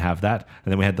people didn't have that,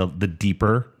 and then we had the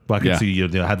deeper buckets, Yeah. so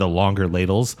you had the longer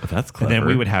ladles. That's And then we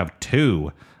clever. would have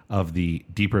 2 of the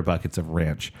deeper buckets of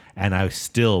ranch, and I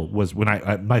still was when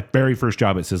I my very first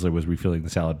job at Sizzler was refilling the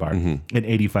salad bar, and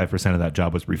 85% of that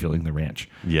job was refilling the ranch.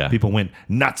 Yeah. People went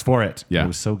nuts for it. Yeah. It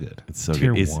was so good. It's so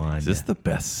Tier good. Is 1. this the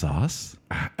best sauce?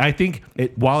 I think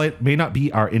while it may not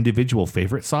be our individual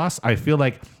favorite sauce, I feel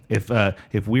like if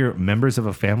we're members of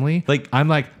a family, Like- I'm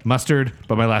like mustard,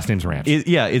 but my last name's Ranch.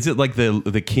 Is it like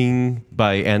the king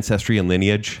by ancestry and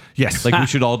lineage? Yes. Like we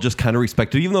should all just kind of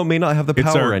respect it, even though it may not have the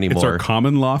power anymore. It's our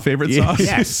common law favorite sauce.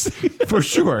 Yes, for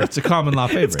sure. It's a common law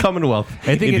favorite. It's Commonwealth.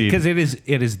 I think Indeed. because it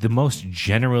is the most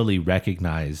generally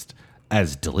recognized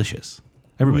as delicious.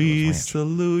 Everybody We loves ranch.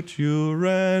 salute you,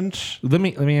 ranch. Let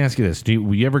me ask you this: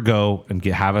 will you ever go and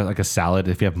have a salad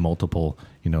if you have multiple,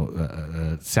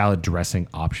 salad dressing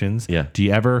options? Yeah. Do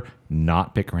you ever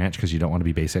not pick ranch because you don't want to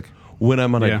be basic? When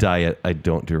I'm on Yeah. a diet, I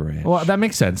don't do ranch. Well, that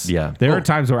makes sense. Yeah. There Oh. are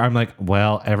times where I'm like,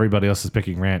 well, everybody else is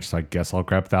picking ranch, so I guess I'll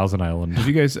grab Thousand Island. Have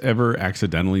you guys ever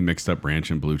accidentally mixed up ranch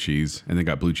and blue cheese and then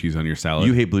got blue cheese on your salad?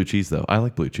 You hate blue cheese, though. I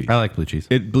like blue cheese. I like blue cheese.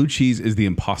 Blue cheese is the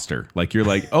imposter. Like you're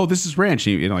like, oh, this is ranch.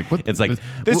 And you're like, what? It's like,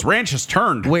 this ranch has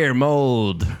turned. Where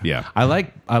mold? Yeah. I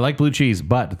like blue cheese,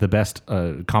 but the best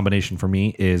combination for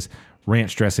me is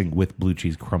ranch dressing with blue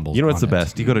cheese crumbles. You know what's the on it.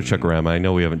 best? You go to Chuckarama. I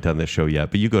know we haven't done this show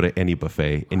yet, but you go to any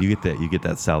buffet and you get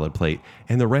that salad plate,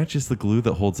 and the ranch is the glue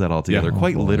that holds that all together. Yeah.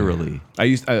 Quite literally. I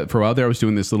used for a while there. I was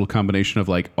doing this little combination of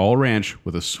like all ranch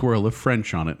with a swirl of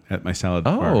French on it at my salad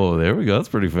bar. Oh, there we go. That's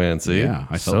pretty fancy. Yeah,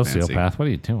 I felt fancy. Sociopath, what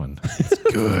are you doing?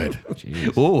 Good.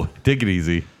 Oh, take it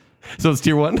easy. So it's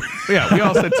tier 1. Yeah, we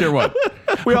all said tier 1.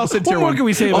 We all said tier more 1. can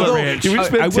we say about Although, ranch? Did we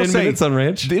spend I will 10 say, minutes on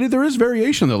ranch? There is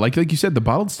variation though. Like you said, the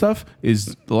bottled stuff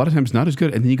is a lot of times not as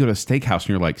good. And then you go to a steakhouse and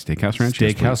you're like, steakhouse ranch?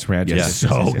 Yes, Steakhouse please. ranch Yes, is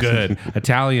yes, so yes, yes, good.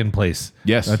 Italian place.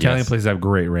 Yes, Italian yes. places have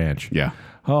great ranch. Yeah.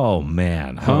 Oh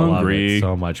man, I love Hungry. it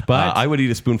so much. But I would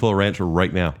eat a spoonful of ranch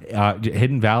right now.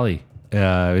 Hidden Valley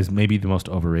is maybe the most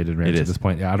overrated ranch It at is. this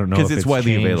point. I don't know 'Cause if it's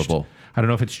widely changed. available. I don't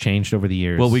know if it's changed over the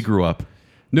years. Well, we grew up.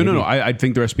 No. I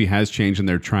think the recipe has changed and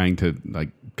they're trying to like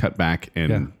cut back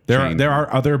and change. there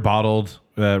are other bottled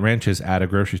ranches at a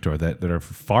grocery store that are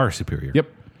far superior. Yep.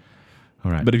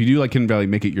 All right. But if you do like Hidden Valley,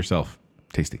 make it yourself.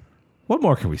 Tasty. what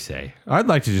more can we say? I'd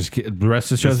like to just the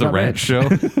rest of the show's It's the about ranch show.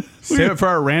 Save it for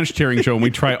our ranch tiering show when we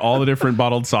try all the different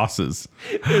bottled sauces.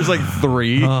 There's like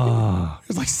 3.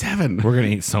 There's like 7. We're gonna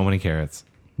eat so many carrots.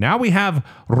 Now we have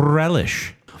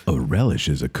relish. A relish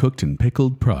is a cooked and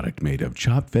pickled product made of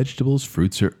chopped vegetables,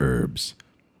 fruits, or herbs.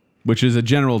 Which is a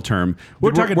general term.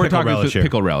 We're talking pickle relish here.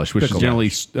 pickle relish, which Pickle is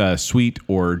generally sweet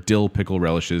or dill pickle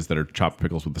relishes that are chopped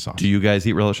pickles with the sauce. Do you guys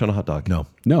eat relish on a hot dog? No,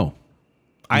 No.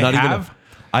 I Not have. even.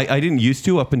 I didn't used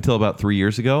to up until about 3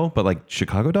 years ago, but like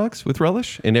Chicago dogs with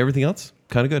relish and everything else,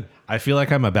 kind of good. I feel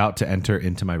like I'm about to enter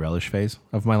into my relish phase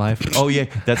of my life. Oh yeah,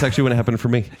 that's actually when it happened for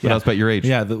me when I was about your age.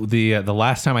 Yeah, the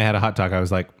last time I had a hot dog, I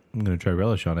was like, I'm gonna try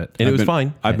relish on it. and it was I've been-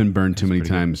 fine. I've been burned too many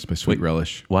times by sweet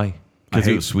relish. Why? Because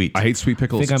it was sweet. I hate sweet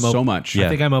pickles think I'm so op- much. Yeah. I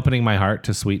think I'm opening my heart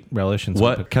to sweet relish and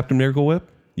What? Captain Miracle Whip?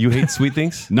 You hate sweet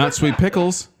things? Not sweet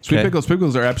pickles. Sweet Okay. pickles.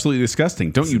 Pickles are absolutely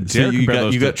disgusting. Don't you dare you compare got-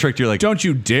 those. you to, got tricked. You're like- don't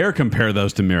you dare compare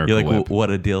those to Miracle You're like, Whip. what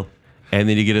a deal. And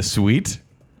then you get a sweet.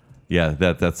 Yeah,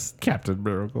 that's Captain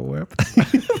Miracle Whip.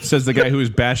 Says the guy who was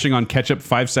bashing on ketchup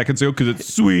 5 seconds ago because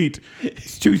it's sweet.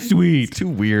 It's too sweet. too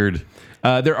weird.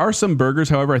 There are some burgers,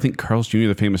 however. I think Carl's Jr.,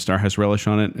 the famous star, has relish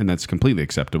on it, and that's completely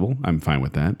acceptable. I'm fine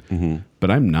with that.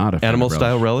 But I'm not a fan Animal of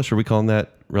style relish. Are we calling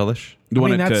that relish? The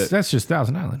one that's just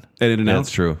Thousand Island.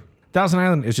 That's true. Thousand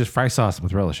Island is just fry sauce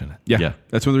with relish in it. Yeah.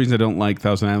 That's one of the reasons I don't like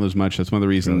Thousand Island as much. That's one of the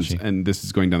reasons, Relishy. and this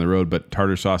is going down the road, but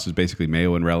tartar sauce is basically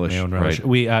mayo and relish. Right.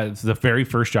 We the very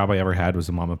first job I ever had was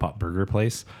a mom and pop burger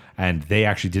place, and they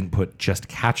actually didn't put just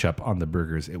ketchup on the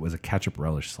burgers. It was a ketchup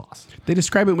relish sauce. They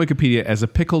describe it in Wikipedia as a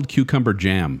pickled cucumber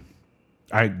jam.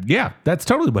 Yeah, that's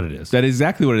totally what it is. That is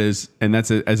exactly what it is, and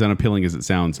that's as unappealing as it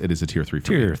sounds. It is a tier 3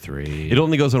 for me. Tier 3. It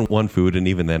only goes on one food, and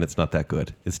even then, it's not that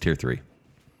good. It's tier 3.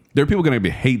 There are people going to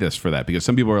hate us for that because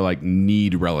some people are like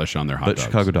need relish on their hot But dogs.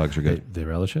 Chicago dogs are good. They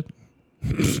relish it.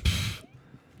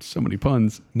 So many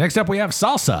puns. Next up, we have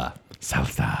salsa.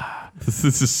 Salsa. This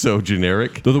is so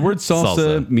generic. Though the word salsa,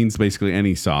 Salsa. means basically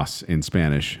any sauce in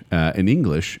Spanish. In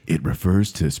English, it refers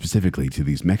specifically to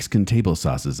these Mexican table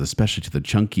sauces, especially to the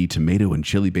chunky tomato and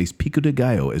chili-based pico de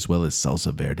gallo, as well as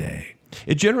salsa verde.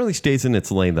 It generally stays in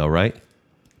its lane, though, right?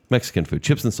 Mexican food,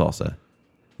 chips and salsa.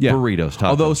 Yeah. Burritos, tacos,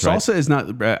 Although right? salsa is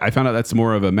not, I found out that's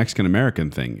more of a Mexican-American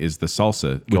thing, is the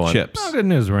salsa Go with on. chips. Oh, good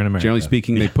news. We're in America. Generally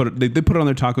speaking, they put it on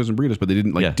their tacos and burritos, but they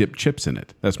didn't Yeah. dip chips in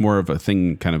it. That's more of a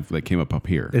thing kind of that came up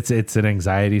here. It's an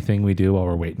anxiety thing we do while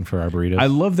we're waiting for our burritos. I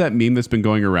love that meme that's been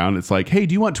going around. It's like, hey,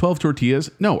 do you want 12 tortillas?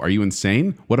 No. Are you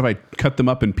insane? What if I cut them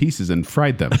up in pieces and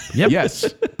fried them? Yep.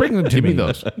 Yes. Bring them to Give me me.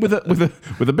 those with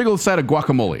a big old side of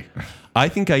guacamole. I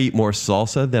think I eat more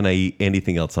salsa than I eat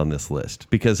anything else on this list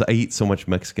because I eat so much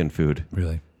Mexican food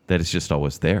Really? that it's just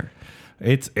always there.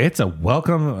 It's a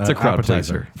welcome It's a crowd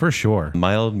appetizer, pleaser. for sure.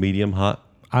 Mild, medium, hot.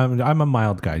 I'm a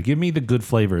mild guy. Give me the good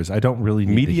flavors. I don't really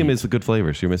need Medium the is the good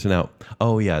flavors. You're missing out.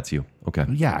 Oh, yeah, it's you. Okay.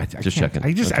 heat. Yeah, I Just can't. checking.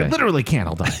 I Okay. literally can't.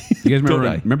 I'll die. You guys Don't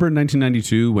remember in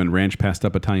 1992 when ranch passed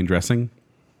up Italian dressing?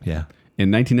 Yeah. In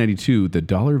 1992, the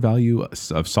dollar value of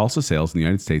salsa sales in the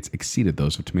United States exceeded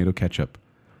those of tomato ketchup.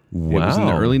 Wow. It was in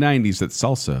the early 90s that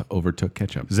salsa overtook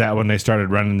ketchup. Is that when they started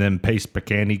running them Pace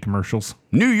Bacani commercials?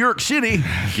 New York City,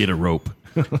 get a rope.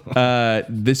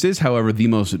 This is, however, the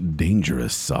most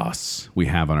dangerous sauce we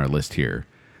have on our list here.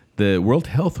 The World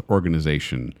Health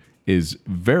Organization is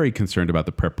very concerned about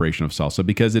the preparation of salsa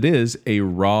because it is a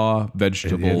raw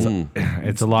vegetable.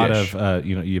 It's a lot dish. of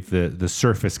you have the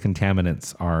surface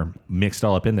contaminants are mixed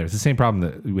all up in there. It's the same problem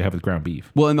that we have with ground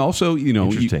beef. Well, and also,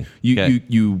 Interesting. you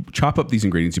Okay. chop up these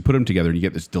ingredients, you put them together, and you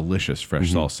get this delicious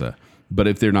fresh salsa. But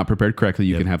if they're not prepared correctly,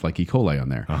 you can have like E. coli on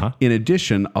there. In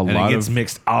addition, And it gets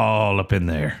mixed all up in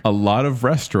there. a lot of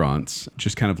restaurants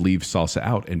just kind of leave salsa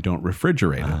out and don't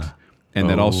refrigerate it. And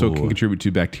that also can contribute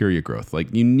to bacteria growth.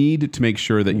 Like you need to make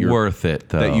sure that you're Worth it,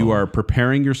 though. that you are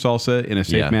preparing your salsa in a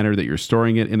safe Yeah. manner, that you're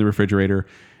storing it in the refrigerator.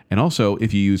 And also,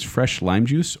 if you use fresh lime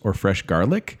juice or fresh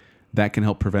garlic, that can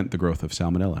help prevent the growth of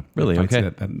salmonella. Really? It fights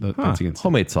Okay. that's against it.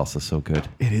 Homemade salsa is so good.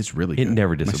 It is really It good.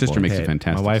 never My sister disappoints. makes a Hey,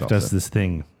 fantastic My wife salsa. does this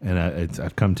thing, and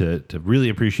I've come to really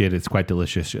appreciate it. It's quite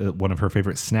delicious. One of her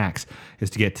favorite snacks is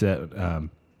to get some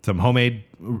homemade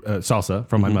salsa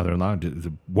from my mother-in-law. It's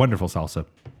a wonderful salsa.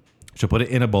 She'll put it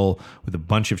in a bowl with a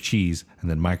bunch of cheese and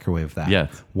then microwave that. Yeah.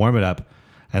 Warm it up,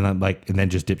 and then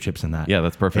just dip chips in that. Yeah,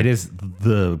 that's perfect. It is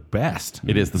the best.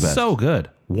 It is the best. So good.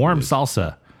 Warm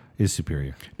salsa is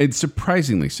superior. It's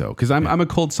surprisingly so because I'm a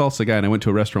cold salsa guy, and I went to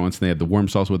a restaurant once and they had the warm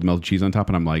salsa with melted cheese on top,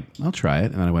 and I'm like, I'll try it,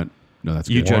 and then I went, no, that's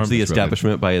You good. judge Warm, the it's really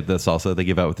establishment by the salsa they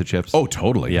give out with the chips? good. Oh,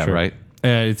 totally. yeah, Sure. right?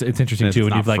 It's interesting And too. it's When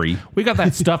not you've like, free. we got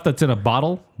that stuff that's in a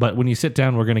bottle, but when you sit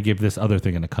down, we're going to give this other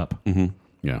thing in a cup.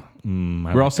 Yeah.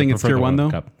 I We're all saying it's prefer tier the one, in a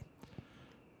though? cup.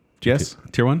 Yes,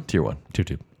 tier one Tier 1.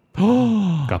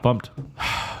 2-2. Got bumped.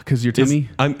 because your tummy.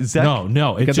 I'm Zach.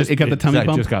 No, it got the tummy Zach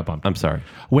bump? just got bumped. I'm sorry.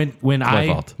 When my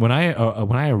fault.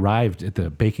 I arrived at the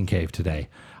Bacon Cave today,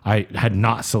 I had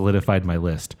not solidified my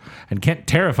list, and Kent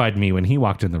terrified me when he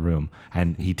walked in the room,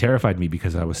 and he terrified me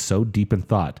because I was so deep in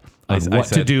thought on what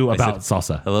to do about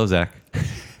salsa. Hello, Zach.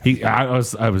 I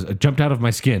was jumped out of my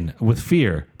skin with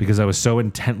fear because I was so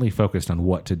intently focused on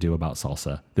what to do about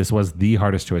salsa. This was the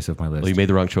hardest choice of my list, Well, you made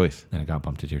the wrong choice. and I got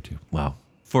bumped to tier 2. Wow.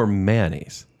 For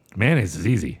mayonnaise. Mayonnaise is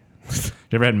easy. You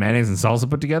ever had mayonnaise and salsa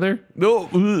put together? No.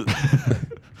 I'm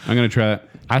going to try it.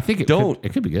 I think it Don't.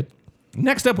 It could be good.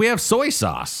 Next up, we have soy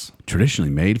sauce.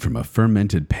 Traditionally made from a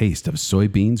fermented paste of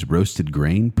soybeans, roasted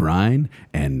grain, brine,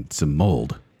 and some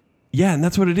mold. Yeah, and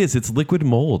that's what it is. It's liquid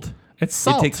mold. It's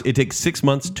salt. It takes 6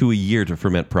 months to a year to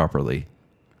ferment properly.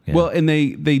 Yeah. Well, and they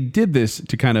did this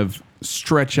to kind of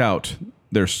stretch out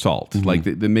their salt. Like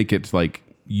they make it like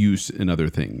use in other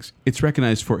things. It's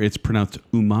recognized for its pronounced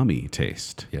umami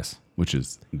taste. Yes. Which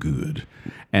is good.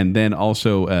 And then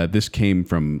also this came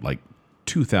from like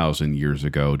 2,000 years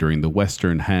ago during the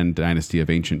Western Han Dynasty of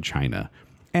ancient China.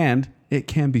 And it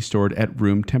can be stored at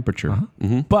room temperature.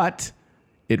 But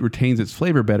it retains its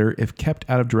flavor better if kept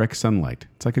out of direct sunlight.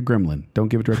 It's like a gremlin. Don't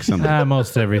give it direct sunlight.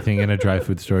 Most everything in a dry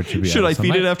food store should be. Should I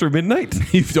feed it after midnight?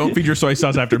 Don't feed your soy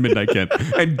sauce after midnight, Ken.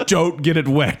 And don't get it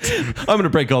wet. I'm going to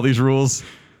break all these rules.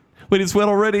 Wait, it's wet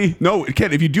already. No,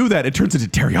 Ken, if you do that, it turns into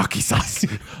teriyaki sauce.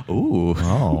 Ooh.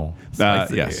 Oh.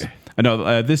 Yes.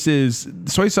 No, this is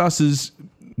soy sauces.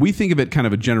 We think of it kind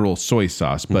of a general soy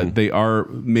sauce, but they are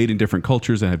made in different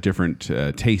cultures and have different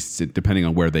tastes depending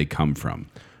on where they come from.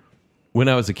 When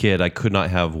I was a kid, I could not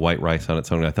have white rice on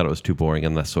its own. I thought it was too boring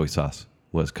unless soy sauce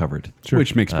was covered. Sure.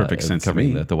 Which makes perfect sense to me.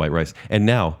 Covering the white rice. And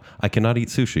now I cannot eat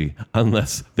sushi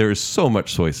unless there is so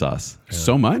much soy sauce. Yeah.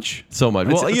 So much? So much.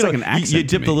 Well, it's like an accent you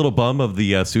dip the little bum of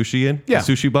the sushi in. Yeah.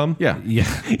 The sushi bum. Yeah.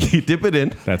 You dip it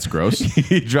in. That's gross.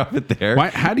 You drop it there.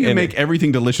 How do you make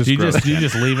everything delicious gross? You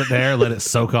just leave it there, let it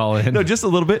soak all in. No, just a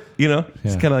little bit,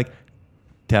 Just kind of like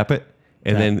tap it.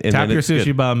 And then tap your sushi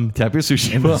good. bum. Tap your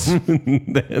sushi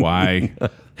bum. Why?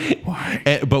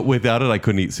 But without it, I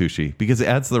couldn't eat sushi because it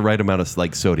adds the right amount of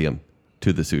like sodium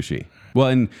to the sushi. Well,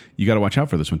 and you got to watch out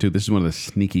for this one too. This is one of the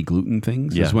sneaky gluten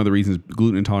things. Yeah. This is one of the reasons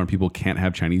gluten intolerant people can't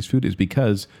have Chinese food is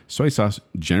because soy sauce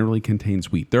generally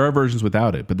contains wheat. There are versions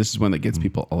without it, but this is one that gets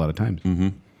people a lot of times. Mm-hmm.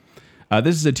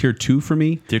 This is a tier 2 for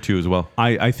me. Tier 2 as well.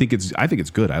 I think it's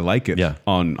good. I like it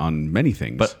on many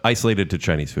things. But isolated to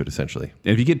Chinese food, essentially.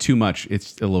 And if you get too much,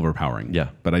 it's a little overpowering. Yeah.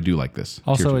 But I do like this.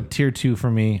 Also a tier 2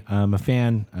 for me. I'm a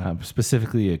fan,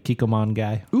 specifically a Kikoman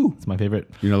guy. Ooh. It's my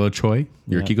favorite. You're not a Choi?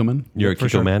 You're a Kikoman? You're a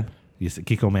Kiko man? Yes, a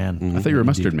Kiko man. I thought you were a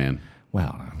mustard man.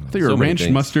 Wow. I thought you were a ranch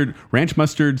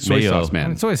mustard soy Mayo. sauce man. I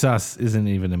mean, soy sauce isn't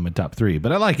even in my top 3,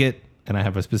 but I like it. And I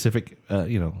have a specific,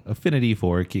 affinity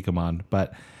for Kikoman.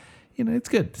 But, it's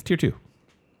good. It's tier 2.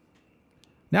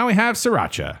 Now we have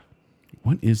sriracha.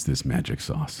 What is this magic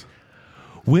sauce?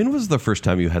 When was the first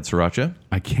time you had sriracha?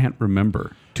 I can't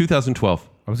remember. 2012.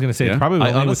 I was going to say Yeah? it's probably I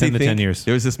only honestly within the think 10 years.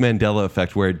 there was this Mandela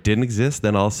effect where it didn't exist.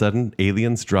 Then all of a sudden,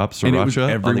 aliens dropped sriracha And it was on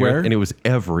the everywhere? earth, and it was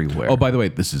everywhere. Oh, by the way,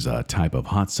 this is a type of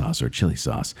hot sauce or chili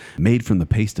sauce made from the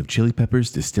paste of chili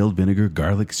peppers, distilled vinegar,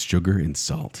 garlic, sugar, and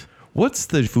salt. What's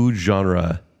the food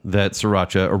genre that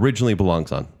sriracha originally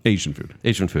belongs on? Asian food.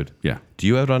 Asian food. Yeah. Do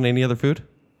you have it on any other food?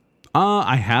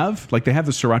 I have. Like, they have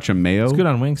the sriracha mayo. It's good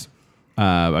on wings.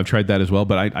 I've tried that as well,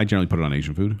 but I generally put it on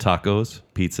Asian food. Tacos,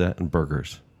 pizza, and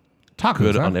burgers. Tacos,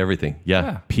 Good huh? on everything.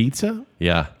 Yeah. Pizza?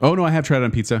 Yeah. Oh, no, I have tried it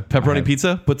on pizza. Pepperoni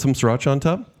pizza, put some sriracha on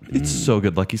top. It's so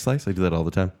good. Lucky Slice. I do that all the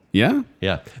time. Yeah?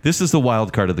 Yeah. This is the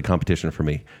wild card of the competition for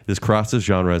me. This crosses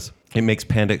genres. It makes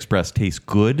Panda Express taste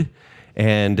good.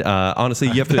 And honestly,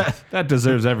 you have to That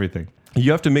deserves everything.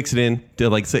 you have to mix it in to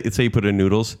like say you put in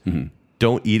noodles.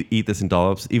 Don't eat this in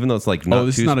dollops, even though it's like not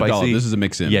this too is not spicy. a dollop. This is a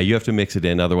mix in. Yeah, you have to mix it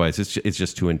in. Otherwise, it's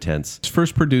just too intense. It's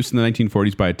first produced in the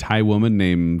 1940s by a Thai woman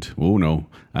named,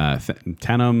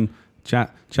 Tanam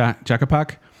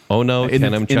Chakapak. Oh no, In the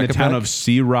Chakapak? town of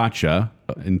Sriracha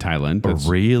in Thailand. That's-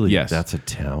 Really? Yes. That's a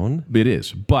town? It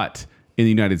is. But in the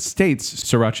United States,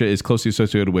 sriracha is closely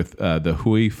associated with the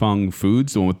Hui Fong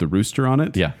Foods, the one with the rooster on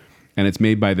it. Yeah. And it's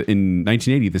made by, in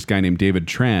 1980, this guy named David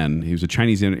Tran. He was a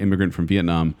Chinese immigrant from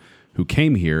Vietnam who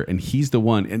came here, and he's the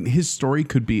one, and his story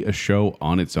could be a show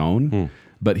on its own,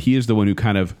 but he is the one who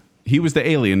he was the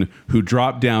alien who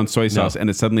dropped down soy sauce and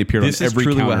it suddenly appeared This on is every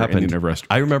truly counter what happened. in a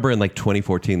restaurant. I remember in like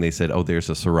 2014, they said, "Oh, there's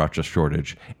a sriracha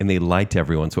shortage," and they lied to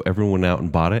everyone. So everyone went out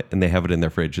and bought it, and they have it in their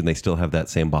fridge, and they still have that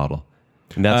same bottle.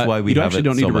 And that's why we you have actually it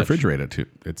don't need so to much. refrigerate it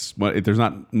too. There's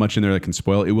not much in there that can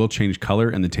spoil. It will change color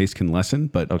and the taste can lessen,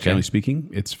 but generally speaking,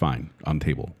 it's fine on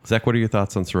table. Zach, what are your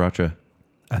thoughts on sriracha?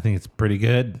 I think it's pretty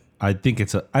good. I think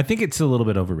it's a little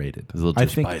bit overrated. It's a little too I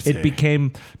think spicy. it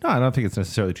became I don't think it's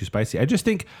necessarily too spicy. I just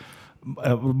think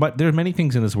but there are many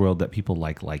things in this world that people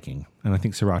liking, and I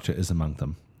think sriracha is among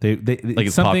them.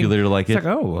 It's popular to like it? It's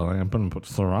like, oh, well, I'm going to put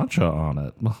sriracha on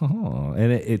it.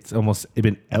 And it's almost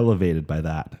been elevated by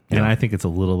that. And I think it's a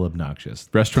little obnoxious.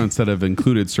 Restaurants that have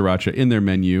included sriracha in their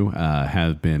menu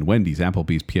have been Wendy's,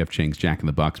 Applebee's, P.F. Chang's, Jack in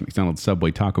the Box, McDonald's,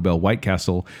 Subway, Taco Bell, White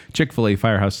Castle, Chick-fil-A,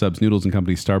 Firehouse Subs, Noodles &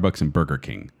 Company, Starbucks, and Burger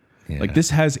King. Yeah. Like, this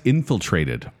has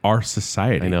infiltrated our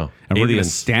society. I know. And we're going to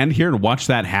Aliens. stand here and watch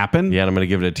that happen? Yeah, and I'm going to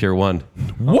give it a tier 1.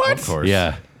 What? Of course.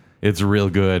 Yeah, it's real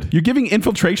good. You're giving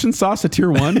infiltration sauce a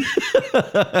tier 1?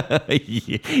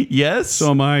 Yes.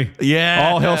 So am I. Yeah.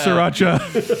 All hell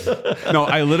sriracha. No,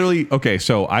 I literally,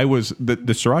 so I was, the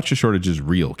sriracha shortage is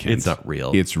real, kids. It's not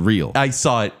real. It's real. I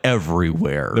saw it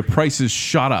everywhere. The prices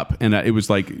shot up, and it was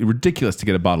like ridiculous to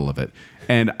get a bottle of it.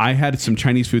 And I had some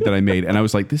Chinese food that I made, and I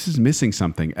was like, this is missing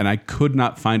something. And I could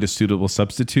not find a suitable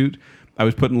substitute. I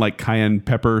was putting like cayenne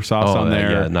pepper sauce on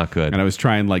there. Yeah, not good. And I was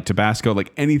trying like Tabasco,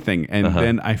 like anything. And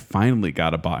then I finally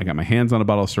got I got my hands on a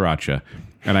bottle of sriracha.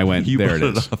 And I went, there it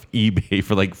is. Off eBay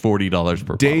for like $40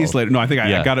 per Days bottle. later. No, I think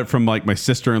I got it from like my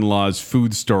sister-in-law's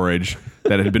food storage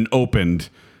that had been opened,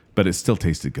 but it still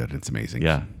tasted good. It's amazing.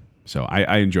 Yeah. So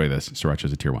I enjoy this.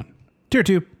 Sriracha's a tier 1. Tier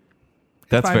 2.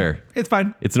 That's Fine. fair. It's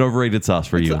fine. It's an overrated sauce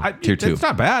for you. Tier 2. It's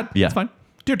not bad. Yeah. It's fine.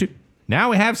 Tier 2.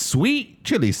 Now we have sweet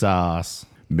chili sauce.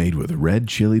 Made with red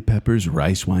chili peppers,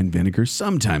 rice wine vinegar,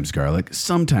 sometimes garlic,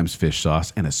 sometimes fish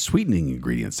sauce, and a sweetening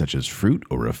ingredient such as fruit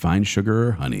or refined sugar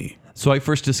or honey. So I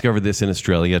first discovered this in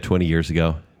Australia 20 years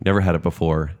ago. Never had it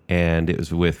before. And it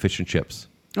was with fish and chips.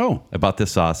 Oh. I bought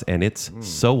this sauce, and it's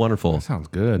so wonderful. That sounds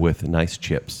good. With nice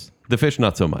chips. The fish,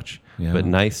 not so much. Yeah. But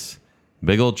nice,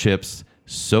 big old chips.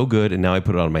 So good. And now I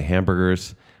put it on my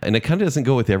hamburgers. And it kind of doesn't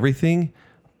go with everything,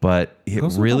 but it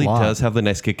Goes with really a lot. does have the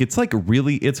nice kick. It's like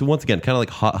really, it's once again kind of like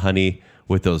hot honey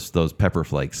with those pepper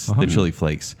flakes, the chili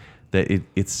flakes. That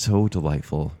it's so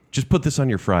delightful. Just put this on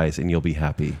your fries and you'll be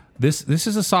happy. This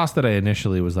is a sauce that I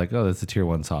initially was like, oh, that's a tier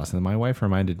 1 sauce. And then my wife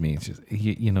reminded me, she's,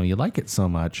 you know, you like it so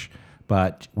much,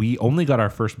 but we only got our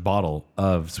first bottle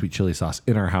of sweet chili sauce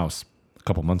in our house a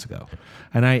couple months ago.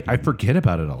 And I forget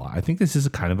about it a lot. I think this is a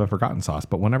kind of a forgotten sauce,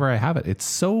 but whenever I have it, it's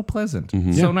so pleasant.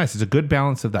 So nice. It's a good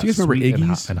balance of that Do you guys remember sweet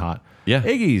Iggy's? and hot. Yeah.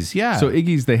 Iggy's, yeah. So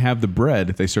Iggy's, they have the bread.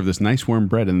 They serve this nice warm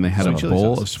bread, and they had Sweet a chili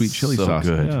bowl sauce. of sweet chili So sauce.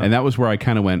 good. And that was where I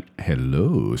kind of went,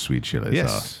 hello, sweet chili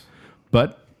Yes. sauce.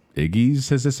 But Iggy's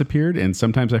has disappeared, and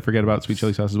sometimes I forget about sweet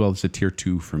chili sauce as well. It's a tier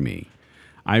 2 for me.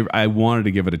 I wanted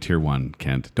to give it a tier 1,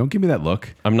 Kent. Don't give me that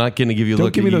look. I'm not going to give you a Don't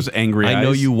look. give me those angry I know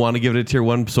eyes. you want to give it a tier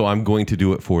 1, so I'm going to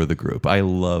do it for the group. I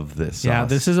love this sauce. yeah,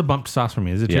 this is a bumped sauce for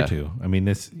me. It's a tier Yeah. 2. I mean,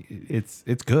 it's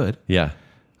good. Yeah,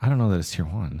 I don't know that it's tier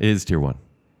 1. it is tier 1.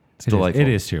 It's It is- delightful. it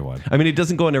is tier 1. I mean, it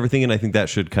doesn't go on everything, and I think that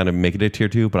should kind of make it a tier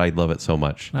 2, but I love it so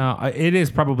much. No, it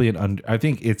is probably I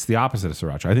think it's the opposite of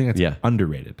sriracha. I think it's Yeah.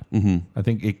 underrated. Mm-hmm. I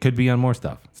think it could be on more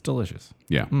stuff. It's delicious.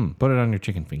 Yeah. Put it on your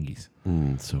chicken fingies.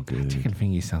 So good. Chicken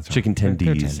fingies sounds right. Chicken They're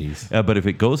tendies. tendies. But if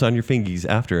it goes on your fingies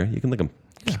after, you can lick them.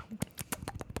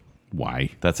 Why?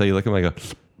 That's how you lick them. I go,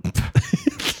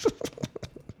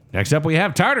 Next up, we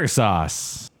have tartar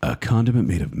sauce. A condiment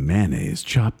made of mayonnaise,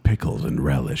 chopped pickles and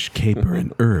relish, caper,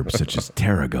 and herbs such as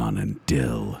tarragon and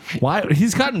dill. Why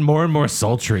he's gotten more and more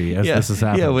sultry as this has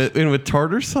happened. Yeah, with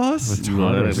tartar sauce.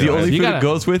 tartar The sauce. only You food gotta- it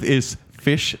goes with is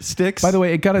fish sticks. By the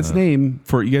way, it got its name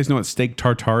for, you guys know what steak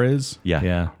tartare is? yeah.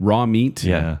 yeah. Raw meat.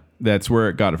 Yeah. That's where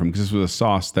it got it from, because this was a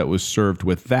sauce that was served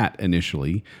with that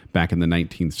initially back in the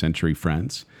 19th century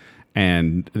France.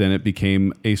 And then it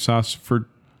became a sauce for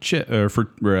fish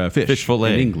Fish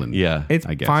fillet. in England. Yeah. It's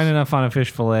I guess. fine enough on a fish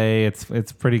fillet.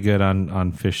 It's pretty good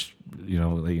on fish. You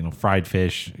know, fried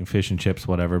fish and chips,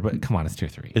 whatever. But come on, it's tier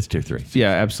 3. It's tier 3. Yeah,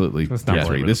 absolutely. That's not Tier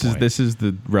really three. the point. This is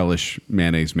the relish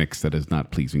mayonnaise mix that is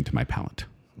not pleasing to my palate.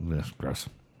 Ugh, gross.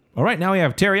 All right, now we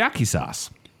have teriyaki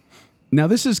sauce. Now,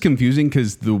 this is confusing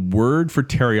because the word for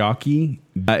teriyaki,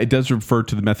 it does refer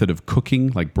to the method of cooking,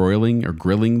 like broiling or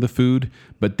grilling the food.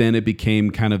 But then it became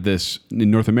kind of this,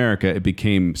 in North America, it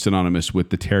became synonymous with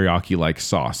the teriyaki-like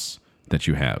sauce that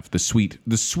you have. The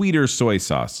sweeter soy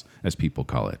sauce, as people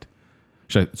call it.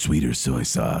 Sweeter soy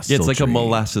sauce. Yeah, it's like a sultry.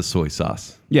 molasses soy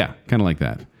sauce. Yeah, kind of like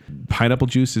that. Pineapple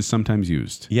juice is sometimes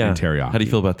used in teriyaki. How do you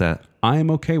feel about that? I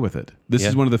am okay with it. This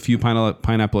is one of the few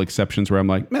pineapple exceptions where I'm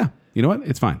like, yeah, you know what?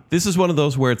 It's fine. This is one of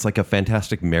those where it's like a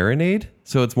fantastic marinade.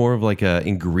 So it's more of like a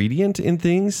ingredient in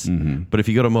things. Mm-hmm. But if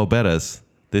you go to Mo Betta's,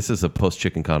 this is a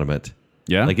post-chicken condiment.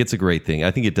 Yeah? Like it's a great thing.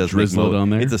 I think it does Drizzle make it on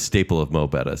there? It's a staple of Mo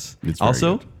Betta's. It's very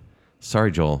also, good.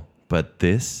 sorry, Joel, but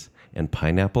this and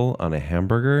pineapple on a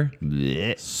hamburger,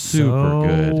 super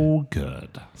So good.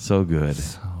 good. So good.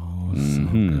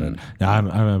 Good. Now, I'm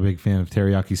a big fan of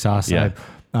teriyaki sauce. Yeah.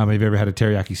 Have you ever had a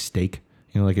teriyaki steak?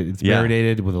 You know, like it's Yeah.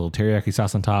 marinated with a little teriyaki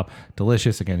sauce on top.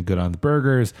 Delicious. Again, good on the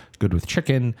burgers. Good with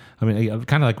chicken. I mean,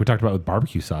 kind of like we talked about with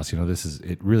barbecue sauce. You know,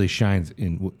 it really shines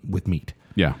in with meat.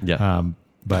 Yeah. Yeah.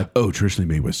 But traditionally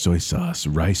made with soy sauce,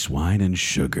 rice wine, and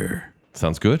sugar.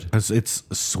 Sounds good. it's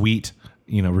sweet.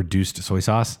 You know, reduced soy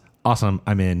sauce. Awesome.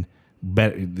 I'm in.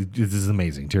 This is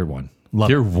amazing. Tier 1. Love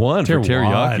Tier it. 1 for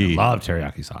teriyaki. Love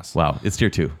teriyaki sauce. Wow. It's tier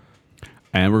 2.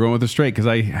 And we're going with it straight because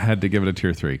I had to give it a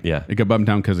tier 3. Yeah. It got bumped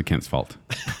down because of Kent's fault.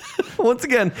 Once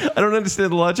again, I don't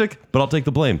understand the logic, but I'll take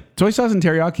the blame. Soy sauce and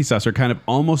teriyaki sauce are kind of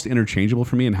almost interchangeable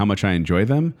for me in how much I enjoy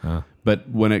them. But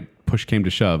when it push came to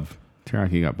shove,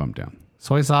 teriyaki got bumped down.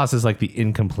 Soy sauce is like the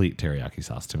incomplete teriyaki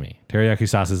sauce to me. Teriyaki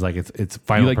sauce is like it's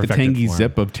final. You like the perfected tangy form.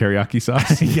 zip of teriyaki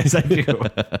sauce? Yes, I do.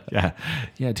 Yeah.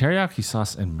 Teriyaki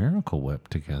sauce and Miracle Whip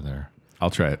together. I'll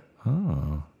try it.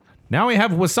 Now we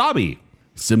have wasabi.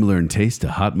 Similar in taste to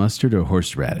hot mustard or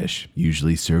horseradish,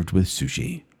 usually served with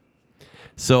sushi.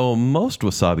 So most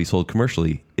wasabi sold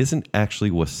commercially isn't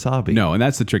actually wasabi. No, and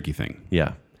that's the tricky thing.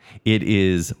 Yeah. It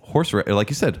is like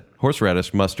you said,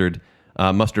 horseradish, mustard,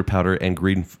 mustard powder, and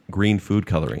green food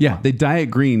coloring. Yeah, they dye it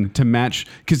green to match,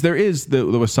 because there is the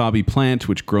wasabi plant,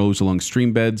 which grows along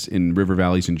stream beds in river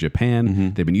valleys in Japan. Mm-hmm.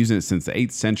 They've been using it since the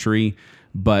 8th century,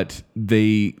 but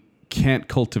they can't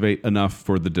cultivate enough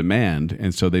for the demand,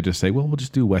 and so they just say, well, we'll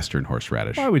just do Western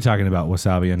horseradish. Why are we talking about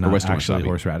wasabi and not Western actually wasabi.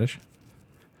 horseradish?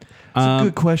 It's a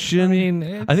good question. I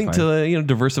mean, I think fine. to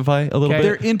diversify a little Okay.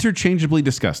 They're bit. interchangeably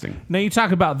disgusting. Now you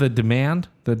talk about the demand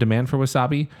for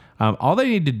wasabi. All they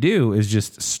need to do is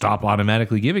just stop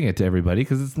automatically giving it to everybody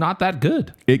because it's not that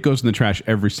good. It goes in the trash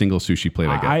every single sushi plate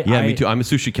I get. Yeah, me too. I'm a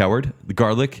sushi coward. The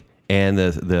garlic and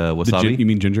the wasabi. You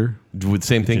mean ginger? With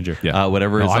same thing. Ginger. Yeah.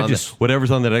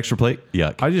 Whatever's on that extra plate.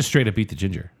 Yuck. I just straight up eat the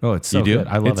ginger. Oh, it's so You do? good.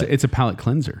 I love it. It's a palate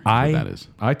cleanser. Is what that is.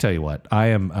 I tell you what, I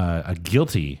am a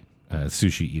guilty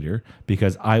sushi eater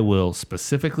because I will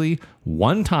specifically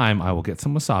one time I will get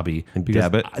some wasabi And because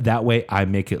dab it. that way I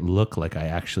make it look like I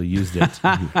actually used it,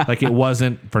 like it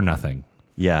wasn't for nothing.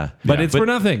 Yeah. But it's for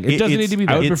nothing. It doesn't need to be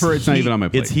I would that. prefer it's not even on my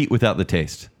plate. It's heat without the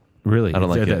taste. Really, I don't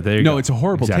like it. There you No, go. it's a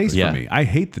horrible Exactly. taste Yeah. for me. I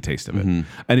hate the taste of it.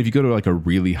 And if you go to like a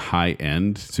really high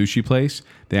end sushi place,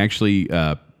 they actually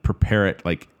prepare it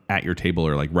like at your table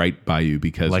or like right by you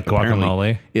because Like apparently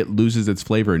guacamole? it loses its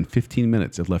flavor in 15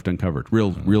 minutes if left uncovered.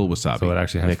 Real wasabi. So it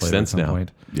actually has Makes flavor sense at some now.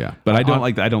 point. yeah, but I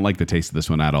don't like the taste of this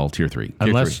one at all. Tier 3.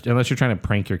 Unless you're trying to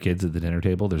prank your kids at the dinner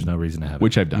table, there's no reason to have it.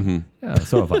 Which I've done. Yeah,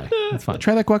 so have I. It's fine.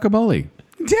 Try that guacamole.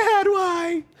 Dad,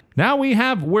 why? Now we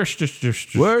have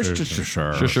Worcestershire.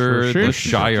 The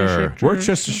Shire.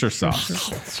 Worcestershire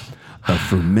sauce. A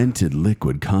fermented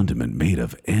liquid condiment made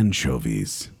of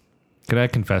anchovies. Can I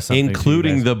confess something?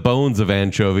 Including the bones of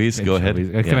anchovies. Go ahead.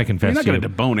 Can I You're confess not to going you?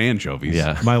 to debone anchovies.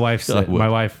 Yeah. My wife I said, would. my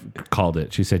wife called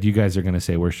it. She said, "You guys are going to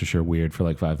say Worcestershire weird for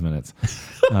like 5 minutes,"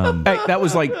 Hey, that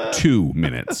was like 2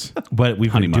 minutes. but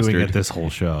we've Honey been doing mustard. it this whole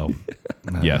show.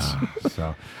 Yes.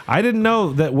 So I didn't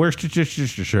know that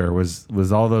Worcestershire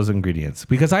was all those ingredients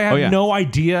because I had no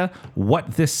idea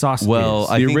what this sauce Well, is.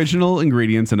 I The think- original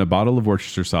ingredients in a bottle of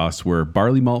Worcestershire sauce were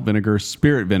barley malt vinegar,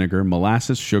 spirit vinegar,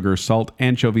 molasses, sugar, salt,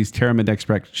 anchovies, tamarind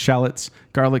extract, shallots,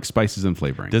 garlic, spices, and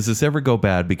flavoring. Does this ever go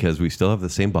bad because we still have the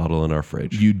same bottle in our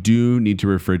fridge? You do need to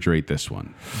refrigerate this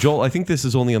one. Joel, I think this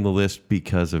is only on the list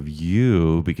because of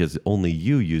you, because only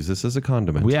you use this as a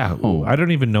condiment. Yeah. Oh, I don't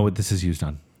even know what this is used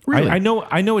on. Really? I know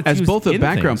it's As used both a in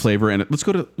background things. flavor and let's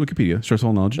go to Wikipedia, source of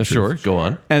all knowledge. and Sure, truth. go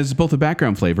on. As both a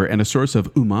background flavor and a source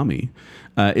of umami,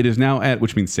 it is now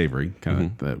which means savory,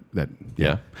 kind of that.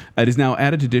 Yeah. It is now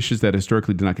added to dishes that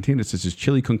historically did not contain it, such as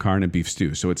chili con carne and beef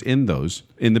stew. So it's in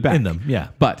the back. In them, yeah.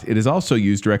 But it is also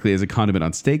used directly as a condiment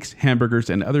on steaks, hamburgers,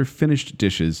 and other finished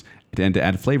dishes, and to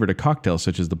add flavor to cocktails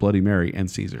such as the Bloody Mary and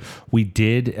Caesar. We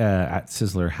did at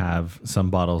Sizzler have some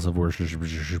bottles of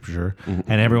Worcestershire,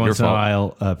 and every once in a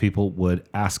fault. while, people would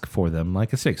ask for them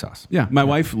like a steak sauce. Yeah, my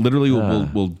wife literally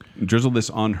will drizzle this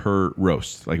on her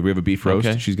roast. Like if we have a beef roast,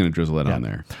 Okay. she's going to drizzle it on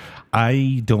there.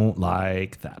 I don't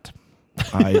like that.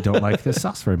 I don't like this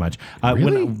sauce very much.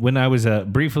 Really? When I was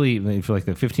briefly, for like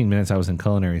the 15 minutes I was in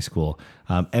culinary school,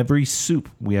 every soup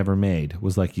we ever made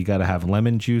was like you got to have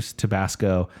lemon juice,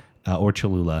 Tabasco, or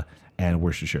Cholula, and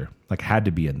Worcestershire. Like had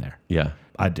to be in there. Yeah.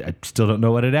 I still don't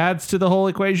know what it adds to the whole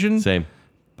equation. Same.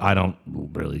 I don't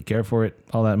really care for it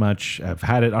all that much. I've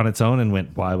had it on its own and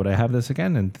went, why would I have this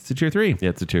again? And it's a tier 3. Yeah,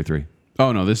 it's a tier 3.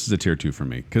 Oh no, this is a tier 2 for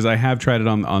me because I have tried it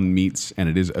on meats and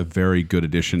it is a very good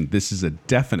addition. This is a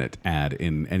definite add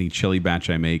in any chili batch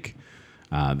I make.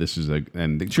 This is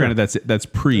granted that's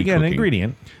pre-cooking. Again, an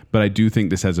ingredient. But I do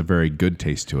think this has a very good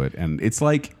taste to it, and it's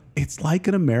like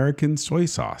an American soy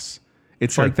sauce.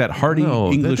 It's like that hearty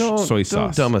English soy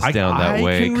sauce. Don't dumb us down that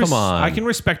way. Come on. I can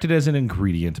respect it as an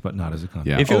ingredient, but not as a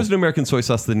condiment. Yeah. If it was an American soy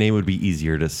sauce, the name would be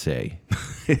easier to say.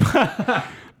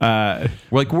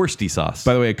 Like worsty sauce.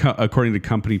 By the way, according to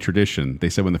company tradition, they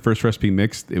said when the first recipe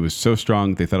mixed, it was so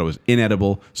strong they thought it was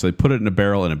inedible, so they put it in a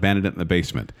barrel and abandoned it in the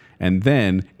basement. And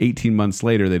then 18 months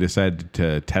later, they decided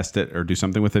to test it or do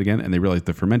something with it again, and they realized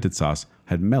the fermented sauce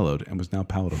had mellowed and was now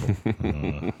palatable.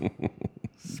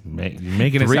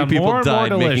 Making it 3 sound people more and more died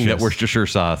delicious. making that Worcestershire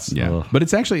sauce. Yeah, Ugh. but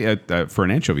it's actually for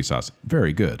an anchovy sauce,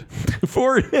 very good.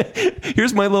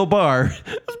 Here's my low bar.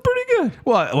 It's pretty good.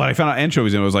 Well, when I found out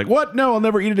anchovies, and I was like, "What? No, I'll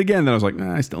never eat it again." Then I was like,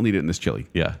 "Nah, I still need it in this chili.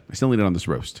 Yeah. I still need it on this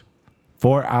roast."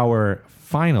 For our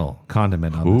final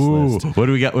condiment on this list, What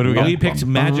do we got? we picked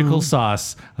magical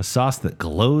sauce, a sauce that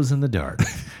glows in the dark.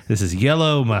 This is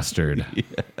yellow mustard.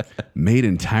 Made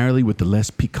entirely with the less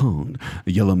piquant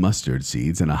yellow mustard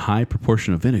seeds and a high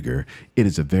proportion of vinegar, it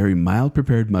is a very mild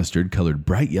prepared mustard colored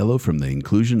bright yellow from the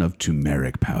inclusion of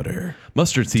turmeric powder.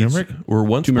 Mustard seeds were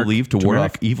once believed to ward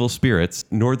off Turmeric. evil spirits.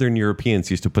 Northern Europeans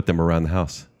used to put them around the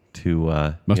house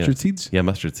to Mustard seeds? Yeah,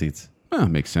 mustard seeds. Oh,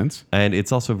 makes sense. And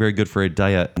it's also very good for a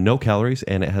diet. No calories,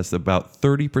 and it has about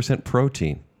 30%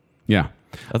 protein. Yeah.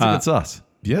 That's a good sauce.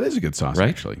 Yeah, it is a good sauce, Right?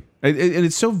 actually. And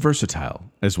it's so versatile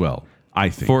as well, I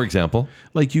think. For example,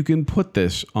 Like, you can put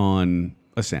this on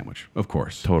a sandwich, of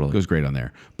course. Totally. Goes great on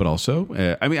there. But also,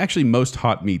 actually, most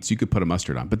hot meats you could put a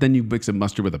mustard on. But then you mix a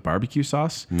mustard with a barbecue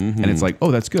sauce, and it's like,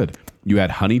 oh, that's good. You add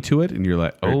honey to it, and you're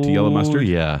like, or to yellow mustard.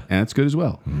 yeah. And it's good as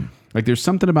well. Like, there's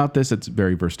something about this that's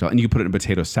very versatile. And you can put it in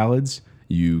potato salads.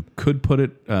 You could put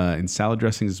it in salad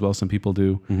dressings as well. Some people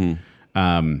do.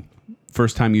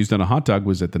 First time used on a hot dog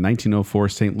was at the 1904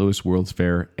 St. Louis World's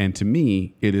Fair. And to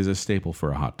me, it is a staple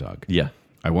for a hot dog. yeah.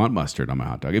 I want mustard on my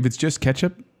hot dog. If it's just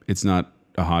ketchup, it's not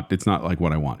like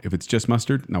what I want. If it's just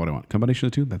mustard, not what I want. Combination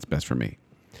of the two, that's best for me.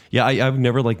 Yeah, I've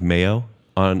never liked mayo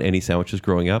on any sandwiches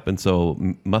growing up. And so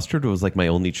mustard was like my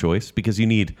only choice because you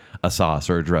need a sauce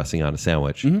or a dressing on a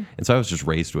sandwich. And so I was just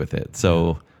raised with it.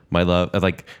 So my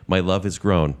love has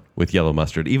grown with yellow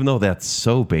mustard, even though that's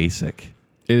so basic.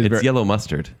 It's yellow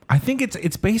mustard. I think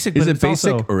it's basic. Is but it it's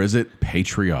basic also, or is it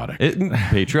patriotic?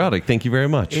 Patriotic. Thank you very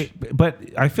much. But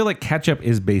I feel like ketchup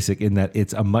is basic in that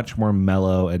it's a much more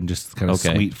mellow and just kind of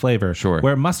Okay. sweet flavor. Sure.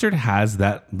 Where mustard has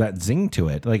that zing to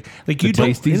it. Like you don't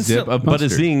tasty zip of But a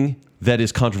mustard. zing that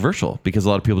is controversial because a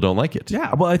lot of people don't like it.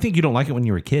 Yeah. Well, I think you don't like it when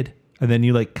you were a kid. And then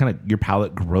you like kind of your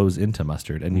palate grows into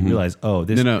mustard and you realize, oh,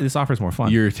 this offers more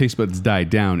fun. Your taste buds die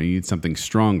down and you need something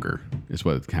stronger is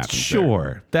what happens there.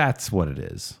 Sure. That's what it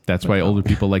is. That's why older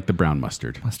people like the brown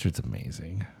mustard. Mustard's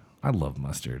amazing. I love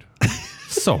mustard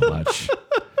so much.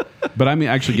 But I'm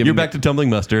actually giving You're back to tumbling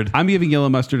mustard. I'm giving yellow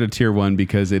mustard a tier 1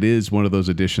 because it is one of those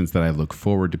additions that I look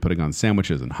forward to putting on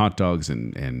sandwiches and hot dogs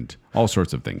and all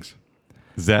sorts of things.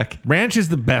 Zach? Ranch is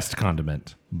the best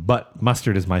condiment, but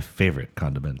mustard is my favorite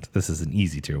condiment. This is an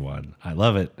easy tier 1. I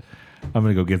love it. I'm going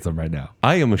to go get some right now.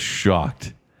 I am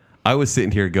shocked. I was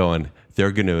sitting here going,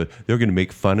 they're gonna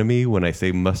make fun of me when I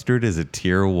say mustard is a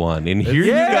tier 1, and here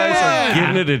you guys are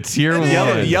giving it a tier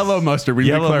 1. Yellow mustard. We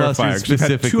Yellow clarify. mustard We've had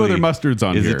specifically two other mustards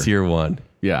on is here. a tier 1.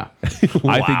 Yeah.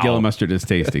 I think yellow mustard is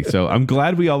tasty. So I'm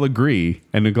glad we all agree,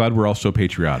 and I'm glad we're all so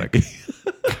patriotic.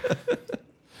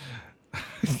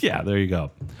 Yeah, there you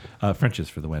go. French's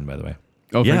for the win, by the way.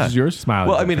 Oh, Yeah. French is yours? Smile.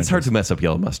 Well, I mean, it's hard to mess up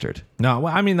yellow mustard. No,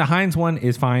 well, I mean, the Heinz one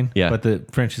is fine, Yeah. but the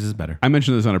French's is better. I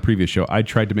mentioned this on a previous show. I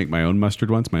tried to make my own mustard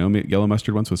once, my own yellow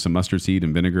mustard once with some mustard seed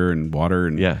and vinegar and water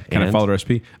and Yeah, kind of and? followed the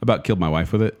recipe. About killed my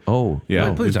wife with it. Oh, yeah.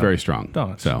 no, It please was don't. very strong.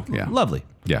 Don't. So, yeah. Lovely.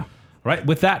 Yeah. All right,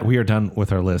 with that, we are done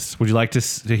with our list. Would you like to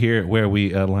hear where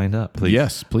we lined up? Please.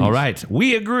 Yes, please. All right,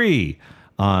 we agree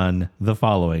on the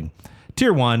following.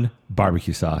 Tier 1,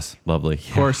 barbecue sauce. lovely.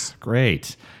 Of course.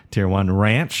 Great. Tier 1,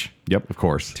 ranch. Yep. Of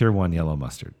course. Tier 1, yellow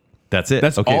mustard. That's it.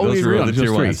 That's okay, all we those agree were on. the Those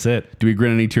tier three. 1s. That's it. Do we agree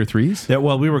on any tier 3s? Yeah,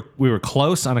 well, we were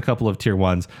close on a couple of tier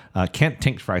 1s. Kent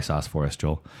tinked fry sauce for us,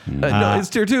 Joel. No, it's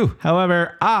tier 2.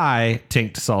 However, I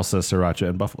tinked salsa, sriracha,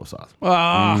 and buffalo sauce.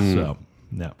 So,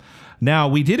 no. Now,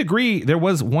 we did agree there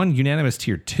was one unanimous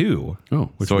tier 2,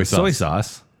 which Soy was sauce. soy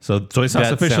sauce. So soy sauce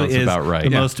That officially sounds is about right.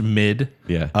 the Yeah. most mid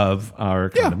Yeah. of our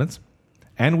condiments.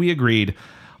 And we agreed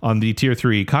on the tier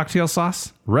 3 cocktail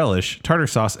sauce, relish, tartar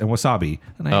sauce, and wasabi.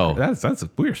 And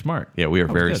we were smart. Yeah, we are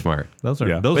That was very good. smart. Those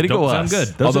Yeah. those Way to don't go, sound us. good.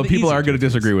 Those Although the people easy are going to tier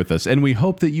disagree with us, and we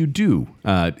hope that you do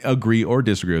agree or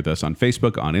disagree with us on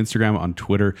Facebook, on Instagram, on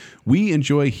Twitter. We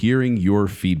enjoy hearing your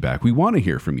feedback. We want to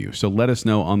hear from you, so let us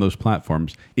know on those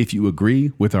platforms if you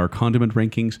agree with our condiment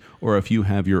rankings or if you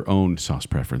have your own sauce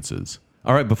preferences.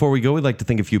 All right, before we go, we'd like to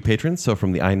thank a few patrons. So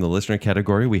from the I Am the Listener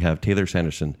category, we have Taylor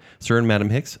Sanderson, Sir and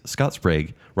Madam Hicks, Scott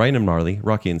Sprague, Ryan and Marley,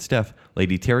 Rocky and Steph,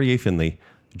 Lady Terry A. Finley,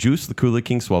 Juice the Kula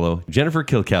King Swallow, Jennifer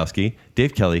Kilkowski,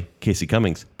 Dave Kelly, Casey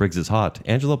Cummings, Briggs is Hot,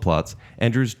 Angela Plotz,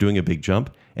 Andrew's Doing a Big Jump,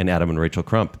 and Adam and Rachel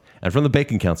Crump. And from the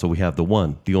Bacon Council, we have the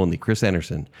one, the only Chris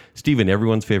Anderson, Steven,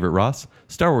 everyone's favorite Ross,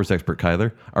 Star Wars expert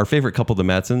Kyler, our favorite couple, the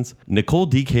Madsons, Nicole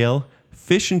D. Kale,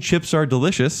 Fish and Chips Are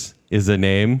Delicious is a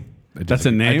name. That's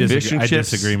a name? I Fish and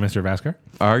chips. disagree, Mr. Vasker.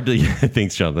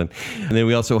 Thanks, Jonathan. And then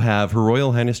we also have Her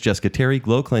Royal Highness Jessica Terry,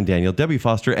 Glow Clan Daniel, Debbie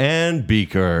Foster, and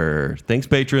Beaker. Thanks,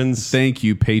 patrons. Thank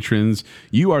you, patrons.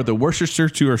 You are the Worcestershire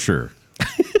to our sure.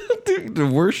 The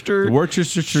Worcester.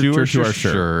 Worcestershire to our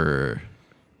sure.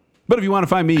 But if you want to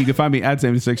find me, you can find me at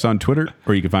 76 on Twitter,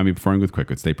 or you can find me performing with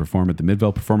Quickwits. They perform at the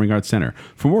Midvale Performing Arts Center.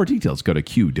 For more details, go to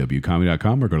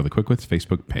qwcomedy.com or go to the Quickwits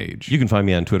Facebook page. You can find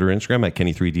me on Twitter and Instagram at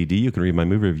Kenny3DD. You can read my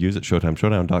movie reviews at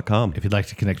ShowtimeShowdown.com. If you'd like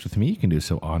to connect with me, you can do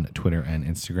so on Twitter and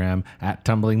Instagram at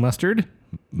Tumbling Mustard.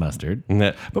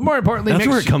 But more importantly, that's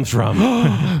where it comes from.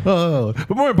 But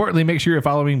more importantly, make sure you're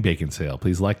following Baconsale.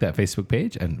 Please like that Facebook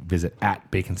page and visit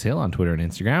at Baconsale on Twitter and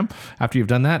Instagram. After you've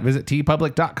done that, visit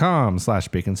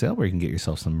tpublic.com/Baconsale where you can get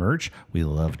yourself some merch. We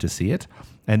love to see it.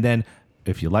 And then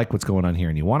if you like what's going on here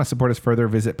and you want to support us further,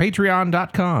 visit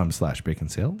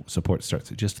patreon.com/Baconsale. Support starts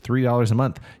at just $3 a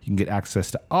month. You can get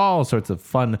access to all sorts of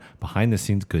fun behind the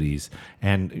scenes goodies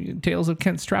and tales of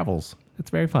Kent's travels. It's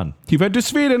very fun. You've had to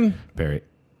Sweden.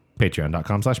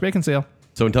 Patreon.com/Baconsale.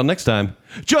 So until next time,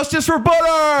 justice for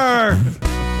butter!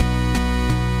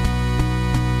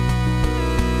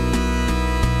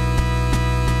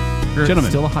 Gentlemen,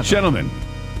 Still a hot dog. gentlemen,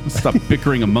 let's stop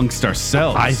bickering amongst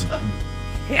ourselves.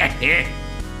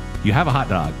 You have a hot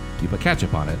dog. You put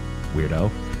ketchup on it. Weirdo.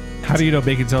 How do you know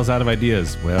Baconsale's out of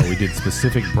ideas? Well, we did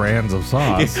specific brands of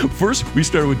sauce. First, we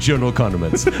started with general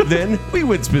condiments. Then we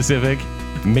went specific.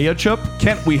 Mayo chup?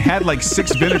 Kent, we had like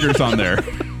 6 vinegars on there.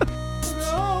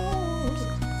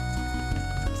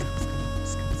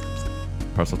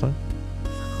 Parcel time?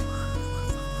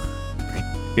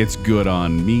 It's good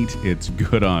on meat. It's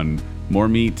good on more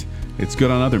meat. It's good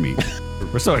on other meat.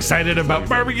 We're so excited about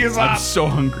barbecue I'm sauce. so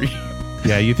hungry.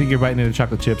 Yeah, you think you're biting into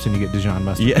chocolate chips and you get Dijon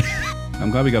mustard. Yeah.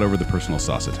 I'm glad we got over the personal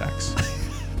sauce attacks.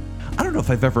 I don't know if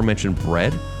I've ever mentioned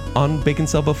bread on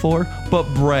Baconsale before, but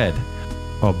bread.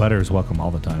 Oh, butter is welcome all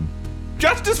the time.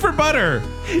 Justice for butter!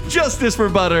 Justice for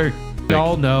butter! We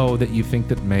all know that you think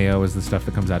that mayo is the stuff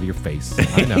that comes out of your face.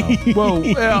 I know. Whoa,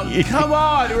 well, come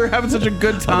on. We're having such a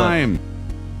good time.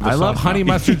 I love honey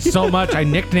mustard so much, I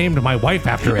nicknamed my wife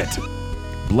after it.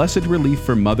 Blessed relief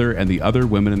for mother and the other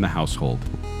women in the household.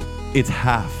 It's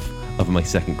half of my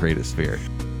second greatest fear.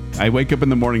 I wake up in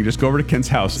the morning, just go over to Kent's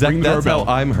house, Zack, ring the that's doorbell.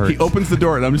 how I'm hurt. He opens the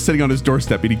door, and I'm just sitting on his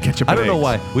doorstep eating ketchup I and don't know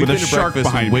eggs why. with a been to shark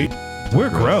breakfast behind and me. We're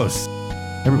gross.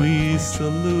 We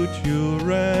salute you,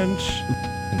 ranch.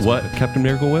 What, Captain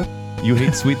Miracle Whip? You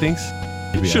hate sweet things?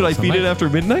 Should I feed it after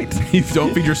midnight?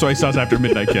 Don't feed your soy sauce after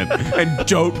midnight, Kent. And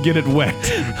don't get it wet.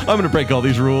 I'm going to break all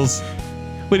these rules.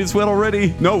 Wait, it's wet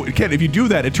already. No, Kent, if you do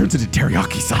that, it turns into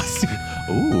teriyaki sauce.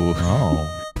 Ooh. Oh.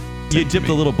 You dip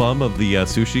the little bum of the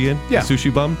sushi in? Yeah. The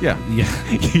sushi bum? Yeah. You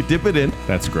dip it in.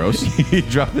 That's gross. You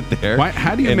drop it there. Why,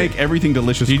 how do you and make everything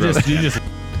delicious gross? You just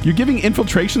You're giving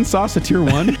infiltration sauce a tier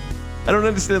 1? I don't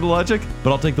understand the logic, but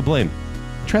I'll take the blame.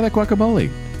 Try that guacamole.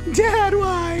 Dad,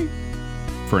 why?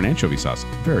 For an anchovy sauce,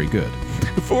 very good.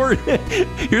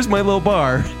 Here's my low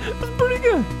bar. That's pretty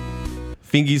good.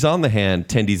 Fingies on the hand,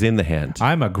 tendies in the hand.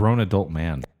 I'm a grown adult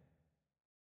man.